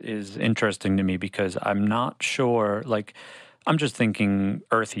is interesting to me because I'm not sure, I'm just thinking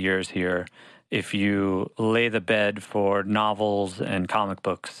Earth years here. If you lay the bed for novels and comic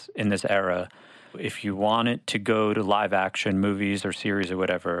books in this era, if you want it to go to live action movies or series or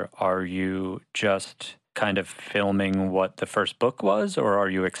whatever, are you just kind of filming what the first book was, or are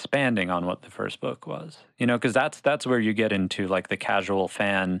you expanding on what the first book was? Because that's where you get into the casual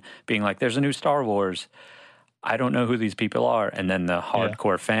fan being there's a new Star Wars. I don't know who these people are. And then the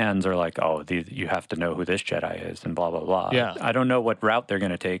hardcore fans are oh, you have to know who this Jedi is and blah, blah, blah. Yeah. I don't know what route they're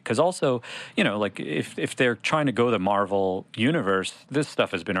going to take. Because also, if they're trying to go the Marvel universe, this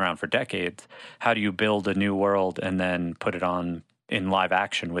stuff has been around for decades. How do you build a new world and then put it on in live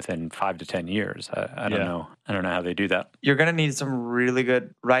action within 5 to 10 years? I don't know. I don't know how they do that. You're going to need some really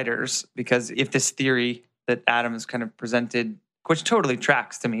good writers, because if this theory that Adam has kind of presented, which totally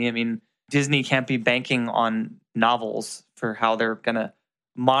tracks to me, I mean, Disney can't be banking on novels for how they're going to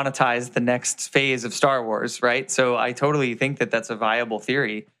monetize the next phase of Star Wars, right? So I totally think that that's a viable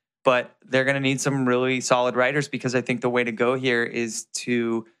theory, but they're going to need some really solid writers, because I think the way to go here is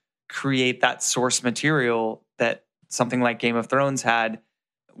to create that source material that something like Game of Thrones had,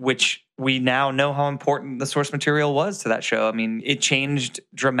 which we now know how important the source material was to that show. I mean, it changed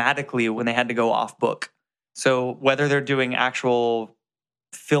dramatically when they had to go off book. So whether they're doing actual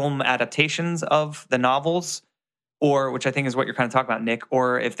film adaptations of the novels, or which I think is what you're kind of talking about, Nick,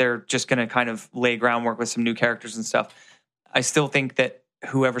 or if they're just going to kind of lay groundwork with some new characters and stuff, I still think that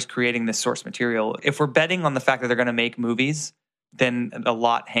whoever's creating this source material, if we're betting on the fact that they're going to make movies, then a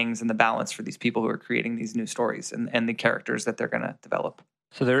lot hangs in the balance for these people who are creating these new stories and the characters that they're going to develop.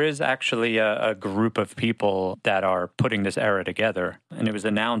 So there is actually a group of people that are putting this era together. And it was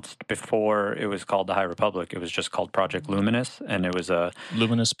announced before it was called the High Republic. It was just called Project Luminous. And it was a...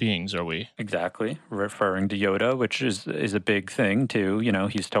 Luminous beings, are we? Exactly. Referring to Yoda, which is a big thing, too.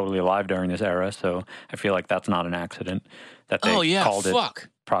 He's totally alive during this era. So I feel like that's not an accident that they called it.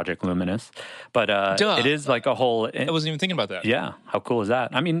 Project Luminous. But it is like a whole... I wasn't even thinking about that. Yeah, how cool is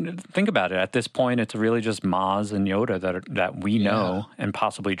that? I mean, think about it. At this point, it's really just Maz and Yoda that we know, and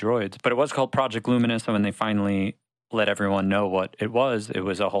possibly droids. But it was called Project Luminous, and when they finally let everyone know what it was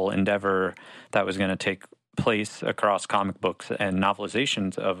a whole endeavor that was going to take place across comic books and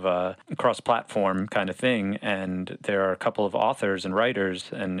novelizations of cross-platform kind of thing. And there are a couple of authors and writers,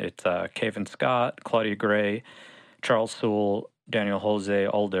 and it's Cavan Scott, Claudia Gray, Charles Soule, Daniel Jose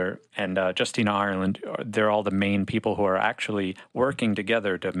Alder, and Justina Ireland. They're all the main people who are actually working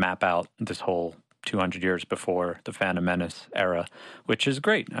together to map out this whole 200 years before the Phantom Menace era, which is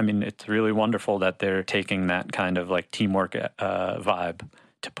great. I mean, it's really wonderful that they're taking that kind of like teamwork vibe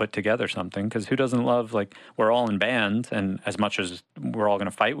to put together something, because who doesn't love, like, we're all in bands, and as much as we're all going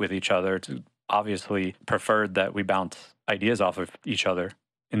to fight with each other, it's obviously preferred that we bounce ideas off of each other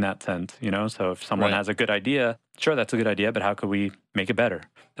in that sense, you know? So if someone has a good idea, sure, that's a good idea, but how could we make it better?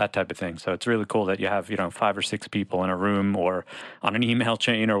 That type of thing. So it's really cool that you have, 5 or 6 people in a room or on an email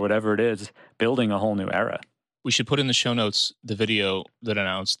chain or whatever it is, building a whole new era. We should put in the show notes the video that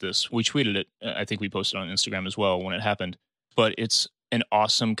announced this. We tweeted it. I think we posted on Instagram as well when it happened. But it's an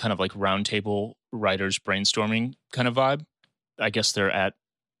awesome kind of like roundtable writers brainstorming kind of vibe. I guess they're at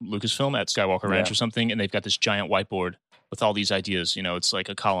Lucasfilm at Skywalker Ranch or something, and they've got this giant whiteboard with all these ideas. It's like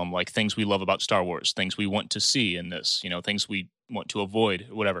a column, like things we love about Star Wars, things we want to see in this, things we want to avoid,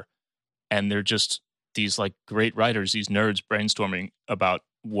 whatever. And they're just these like great writers, these nerds brainstorming about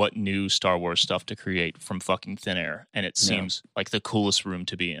what new Star Wars stuff to create from fucking thin air. And it seems like the coolest room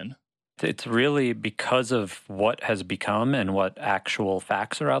to be in. It's really because of what has become and what actual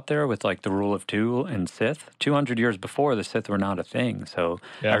facts are out there with like the rule of 2 and Sith. 200 years before, the Sith were not a thing. So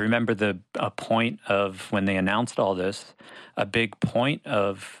I remember a point of when they announced all this, a big point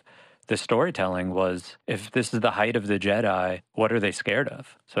of the storytelling was, if this is the height of the Jedi, what are they scared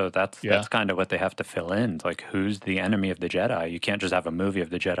of? So that's kind of what they have to fill in. It's like, who's the enemy of the Jedi? You can't just have a movie of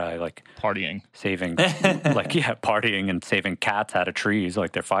the Jedi like partying, saving, partying and saving cats out of trees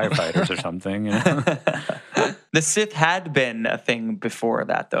like they're firefighters or something. The Sith had been a thing before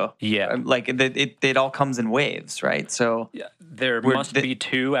that, though. Yeah, like it all comes in waves, right? So there must be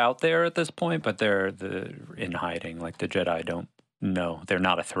 2 out there at this point, but they're in hiding. Like the Jedi don't. No, they're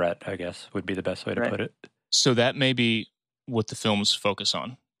not a threat, I guess, would be the best way to put it. So that may be what the films focus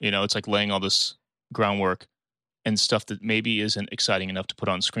on. It's like laying all this groundwork and stuff that maybe isn't exciting enough to put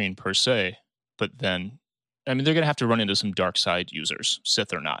on screen per se. But then, I mean, they're going to have to run into some dark side users,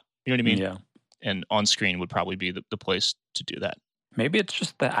 Sith or not. You know what I mean? Yeah. And on screen would probably be the place to do that. Maybe it's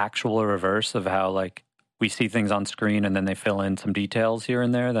just the actual reverse of how, like, we see things on screen and then they fill in some details here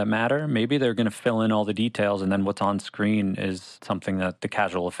and there that matter. Maybe they're going to fill in all the details, and then what's on screen is something that the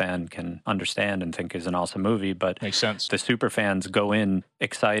casual fan can understand and think is an awesome movie. But makes sense. The super fans go in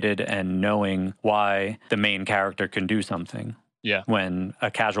excited and knowing why the main character can do something. Yeah. When a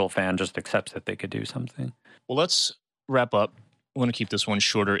casual fan just accepts that they could do something. Well, let's wrap up. I want to keep this one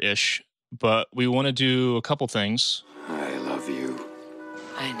shorter-ish, but we want to do a couple things. I love you.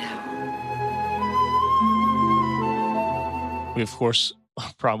 I know. We, of course,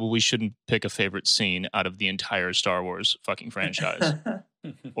 probably shouldn't pick a favorite scene out of the entire Star Wars fucking franchise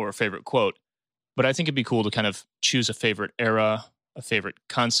or a favorite quote. But I think it'd be cool to kind of choose a favorite era, a favorite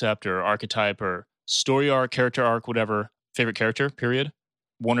concept or archetype or story arc, character arc, whatever. Favorite character, period.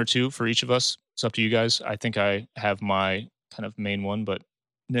 1 or 2 for each of us. It's up to you guys. I think I have my kind of main one, but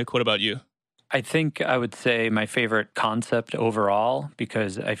Nick, what about you? I think I would say my favorite concept overall,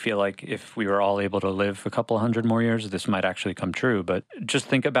 because I feel like if we were all able to live a couple 100 more years, this might actually come true. But just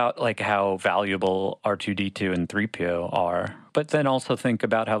think about like how valuable R2-D2 and 3PO are, but then also think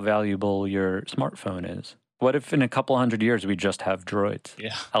about how valuable your smartphone is. What if in a couple 100 years we just have droids?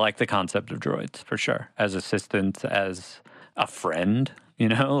 Yeah. I like the concept of droids for sure. As assistants, as a friend,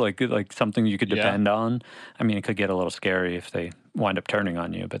 like something you could depend on. I mean, it could get a little scary if they wind up turning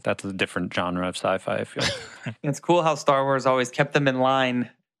on you, but that's a different genre of sci-fi, I feel. It's cool how Star Wars always kept them in line.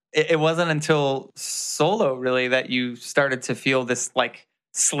 It wasn't until Solo, really, that you started to feel this, like,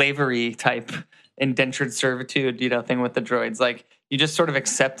 slavery type indentured servitude, thing with the droids. Like, you just sort of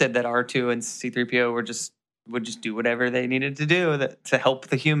accepted that R2 and C-3PO would just do whatever they needed to do to help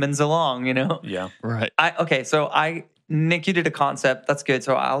the humans along, Yeah. Right. Nick, you did a concept. That's good.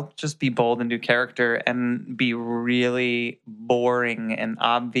 So I'll just be bold and do character and be really boring and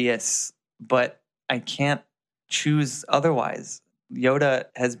obvious, but I can't choose otherwise. Yoda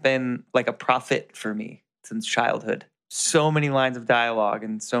has been like a prophet for me since childhood. So many lines of dialogue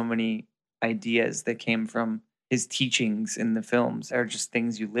and so many ideas that came from his teachings in the films are just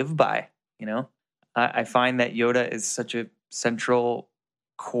things you live by, I find that Yoda is such a central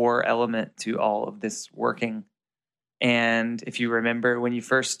core element to all of this working. And if you remember when you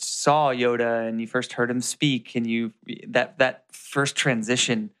first saw Yoda and you first heard him speak, and that first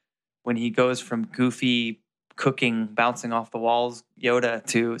transition when he goes from goofy cooking, bouncing off the walls Yoda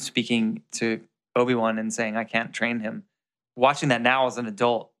to speaking to Obi-Wan and saying, I can't train him. Watching that now as an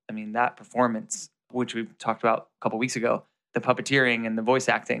adult, I mean, that performance, which we talked about a couple weeks ago, the puppeteering and the voice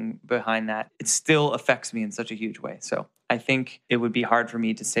acting behind that, it still affects me in such a huge way. So I think it would be hard for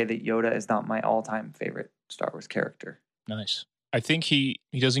me to say that Yoda is not my all-time favorite Star Wars character. Nice. I think he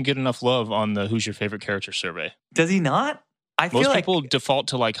doesn't get enough love on the Who's Your Favorite Character survey. Does he not? Most people default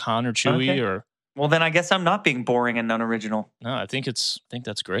to like Han or Chewie. Okay. Or well, then I guess I'm not being boring and unoriginal. No, I think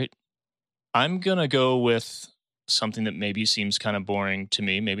that's great. I'm gonna go with something that maybe seems kind of boring to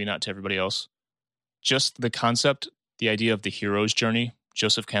me, maybe not to everybody else. Just the concept, the idea of the hero's journey,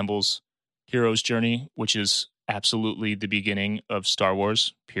 Joseph Campbell's hero's journey, which is absolutely the beginning of Star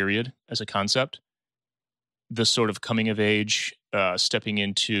Wars, period, as a concept. The sort of coming of age, stepping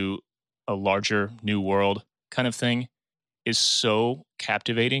into a larger new world kind of thing is so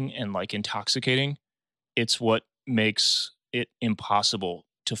captivating and like intoxicating. It's what makes it impossible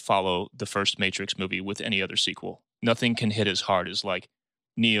to follow the first Matrix movie with any other sequel. Nothing can hit as hard as like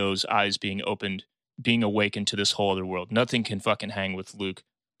Neo's eyes being opened, being awakened to this whole other world. Nothing can fucking hang with Luke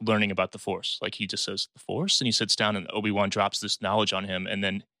learning about the Force. Like he just says, the Force? And he sits down and Obi-Wan drops this knowledge on him. And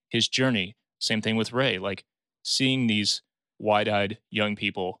then his journey, same thing with Rey. Like seeing these wide-eyed young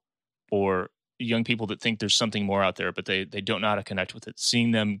people or young people that think there's something more out there, but they don't know how to connect with it.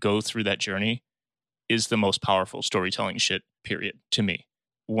 Seeing them go through that journey is the most powerful storytelling shit, period, to me.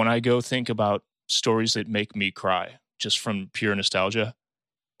 When I go think about stories that make me cry just from pure nostalgia,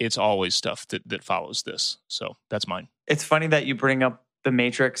 it's always stuff that follows this. So that's mine. It's funny that you bring up The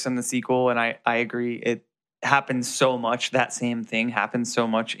Matrix and the sequel, and I agree. It happens so much. That same thing happens so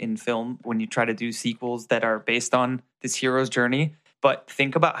much in film when you try to do sequels that are based on this hero's journey. But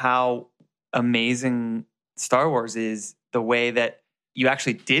think about how amazing Star Wars is, the way that you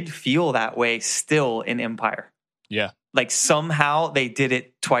actually did feel that way still in Empire. Yeah. Like somehow they did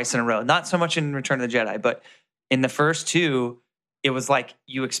it twice in a row. Not so much in Return of the Jedi, but in the first two, it was like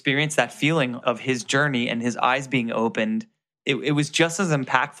you experienced that feeling of his journey and his eyes being opened. It was just as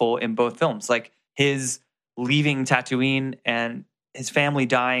impactful in both films. Like his leaving Tatooine and his family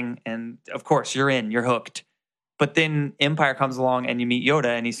dying. And of course, you're hooked. But then Empire comes along and you meet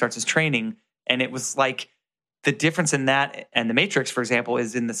Yoda and he starts his training. And it was like the difference in that and The Matrix, for example,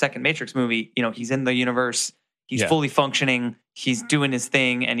 is in the second Matrix movie, he's in the universe. He's fully functioning. He's doing his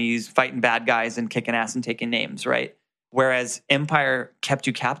thing and he's fighting bad guys and kicking ass and taking names, right? Whereas Empire kept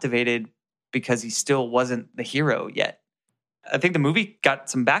you captivated because he still wasn't the hero yet. I think the movie got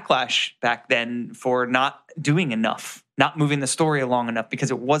some backlash back then for not doing enough, not moving the story along enough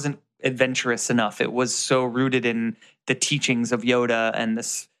because it wasn't adventurous enough. It was so rooted in the teachings of Yoda and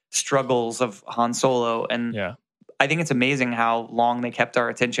the struggles of Han Solo. And I think it's amazing how long they kept our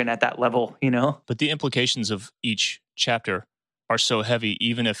attention at that level, But the implications of each chapter are so heavy,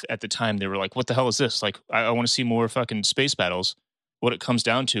 even if at the time they were like, what the hell is this? Like, I want to see more fucking space battles. What it comes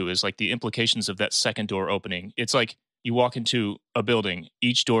down to is like the implications of that second door opening. It's like you walk into a building,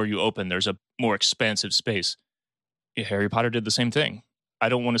 each door you open, there's a more expansive space. Harry Potter did the same thing. I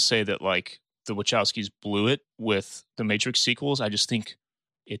don't want to say that like the Wachowskis blew it with the Matrix sequels. I just think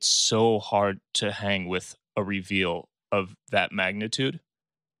it's so hard to hang with a reveal of that magnitude.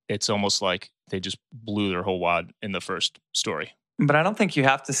 It's almost like they just blew their whole wad in the first story. But I don't think you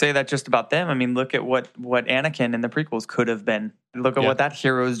have to say that just about them. I mean, look at what Anakin in the prequels could have been. Look at what that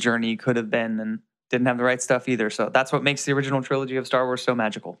hero's journey could have been, and didn't have the right stuff either. So that's what makes the original trilogy of Star Wars so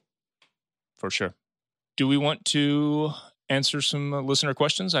magical. For sure. Do we want to answer some listener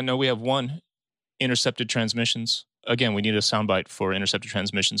questions? I know we have one. Intercepted transmissions. Again, we need a soundbite for intercepted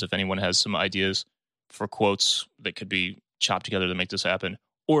transmissions if anyone has some ideas for quotes that could be chopped together to make this happen.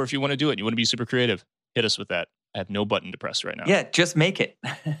 Or if you want to do it, you want to be super creative, hit us with that. I have no button to press right now. Yeah, just make it.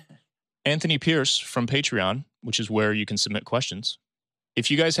 Anthony Pierce from Patreon, which is where you can submit questions.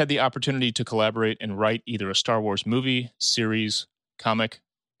 If you guys had the opportunity to collaborate and write either a Star Wars movie, series, comic,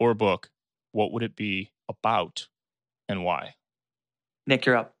 or book, what would it be about and why? Nick,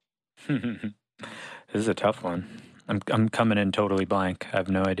 you're up. This is a tough one. I'm coming in totally blank. I have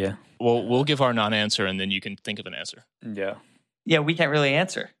no idea. Well, we'll give our non-answer and then you can think of an answer. Yeah. Yeah, we can't really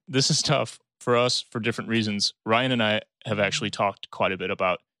answer. This is tough for us for different reasons. Ryan and I have actually talked quite a bit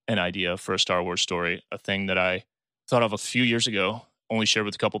about an idea for a Star Wars story, a thing that I thought of a few years ago, only shared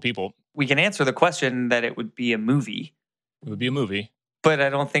with a couple people. We can answer the question that it would be a movie. It would be a movie. But I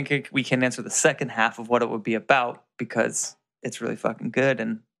don't think we can answer the second half of what it would be about because it's really fucking good.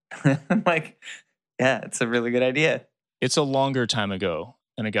 And like, yeah, it's a really good idea. It's a longer time ago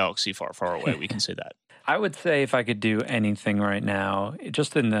in a galaxy far, far away. We can say that. I would say if I could do anything right now,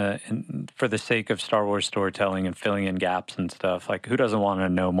 just for the sake of Star Wars storytelling and filling in gaps and stuff, like who doesn't want to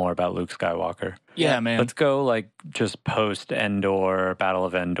know more about Luke Skywalker? Yeah, man. Let's go like just post Endor, Battle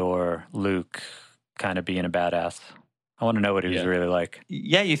of Endor, Luke kind of being a badass. I want to know what he was really like.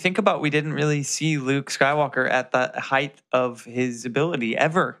 Yeah, you think about, we didn't really see Luke Skywalker at the height of his ability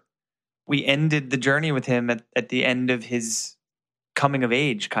ever. We ended the journey with him at the end of his coming of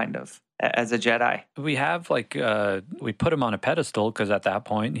age, kind of, as a Jedi. We have we put him on a pedestal because at that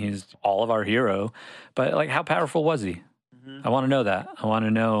point he's all of our hero. But like, how powerful was he? Mm-hmm. I want to know that. I want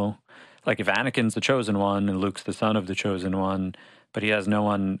to know, like, if Anakin's the chosen one and Luke's the son of the chosen one, but he has no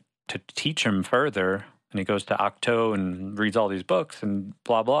one to teach him further, and he goes to Ahch-To and reads all these books and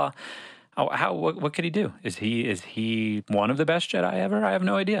blah blah. What could he do? Is he one of the best Jedi ever? I have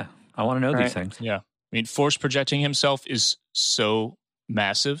no idea. I want to know these things. Yeah, I mean, force projecting himself is so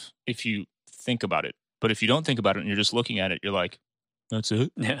massive if you think about it. But if you don't think about it and you're just looking at it, you're like, that's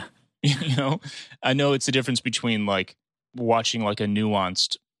it? Yeah. You know, I know it's the difference between like watching like a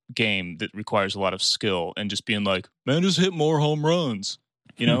nuanced game that requires a lot of skill and just being like, man, just hit more home runs.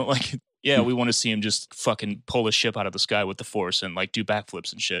 You know, like, yeah, we want to see him just fucking pull a ship out of the sky with the force and like do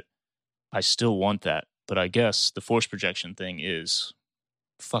backflips and shit. I still want that. But I guess the force projection thing is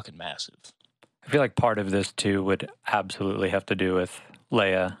fucking massive. I feel like part of this too would absolutely have to do with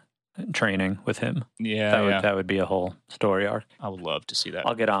Leia training with him. Yeah, that would be a whole story arc. I would love to see that.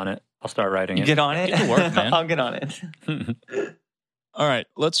 I'll get on it. I'll start writing it. Get on it? Get to work, man. I'll get on it. All right,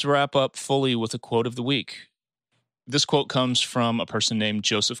 let's wrap up fully with a quote of the week. This quote comes from a person named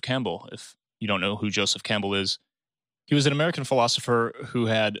Joseph Campbell. If you don't know who Joseph Campbell is, he was an American philosopher who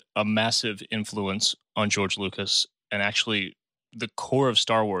had a massive influence on George Lucas, and actually the core of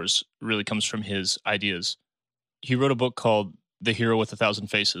Star Wars really comes from his ideas. He wrote a book called The Hero with a Thousand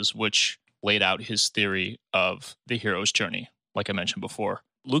Faces, which laid out his theory of the hero's journey, like I mentioned before.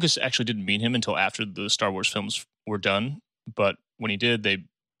 Lucas actually didn't meet him until after the Star Wars films were done, but when he did, they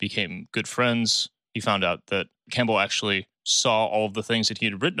became good friends. He found out that Campbell actually saw all of the things that he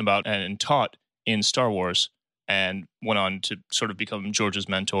had written about and taught in Star Wars, and went on to sort of become George's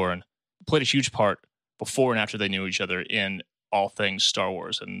mentor and played a huge part before and after they knew each other in all things Star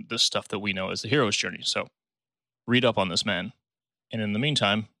Wars and the stuff that we know as the hero's journey. So read up on this man. And in the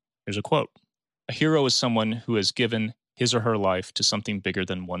meantime, here's a quote. A hero is someone who has given his or her life to something bigger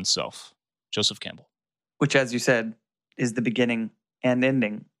than oneself. Joseph Campbell. Which, as you said, is the beginning and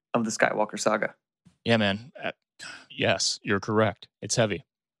ending of the Skywalker saga. Yeah, man. Yes, you're correct. It's heavy.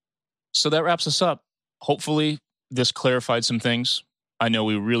 So that wraps us up. Hopefully, this clarified some things. I know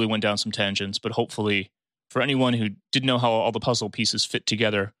we really went down some tangents, but hopefully, for anyone who didn't know how all the puzzle pieces fit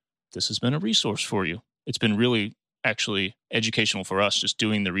together, this has been a resource for you. It's been really, actually, educational for us just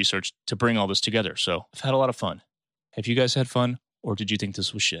doing the research to bring all this together. So I've had a lot of fun. Have you guys had fun, or did you think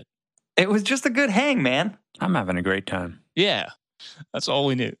this was shit? It was just a good hang, man. I'm having a great time. Yeah, that's all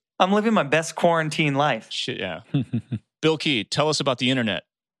we knew. I'm living my best quarantine life. Shit, yeah. Bill Key, tell us about the internet.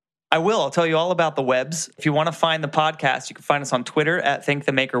 I will. I'll tell you all about the webs. If you want to find the podcast, you can find us on Twitter at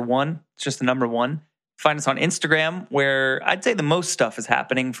ThinkTheMaker1. It's just the number 1. Find us on Instagram, where I'd say the most stuff is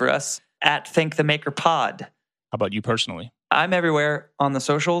happening for us, at ThinkTheMakerPod. How about you personally? I'm everywhere on the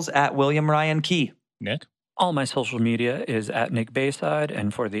socials at William Ryan Key. Nick? All my social media is at Nick Bayside,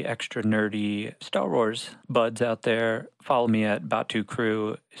 and for the extra nerdy Star Wars buds out there, follow me at Batu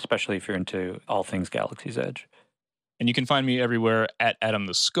Crew, especially if you're into all things Galaxy's Edge. And you can find me everywhere at Adam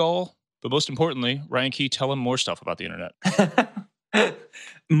the Skull. But most importantly, Ryan Key, tell him more stuff about the internet.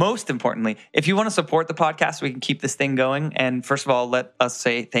 Most importantly, if you want to support the podcast, we can keep this thing going. And first of all, let us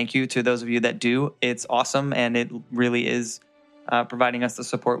say thank you to those of you that do. It's awesome, and it really is providing us the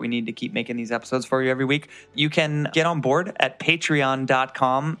support we need to keep making these episodes for you every week. You can get on board at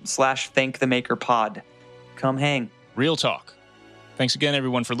patreon.com/ThinkTheMakerPod. Come hang. Real talk. Thanks again,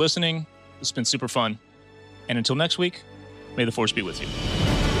 everyone, for listening. It's been super fun. And until next week, may the Force be with you.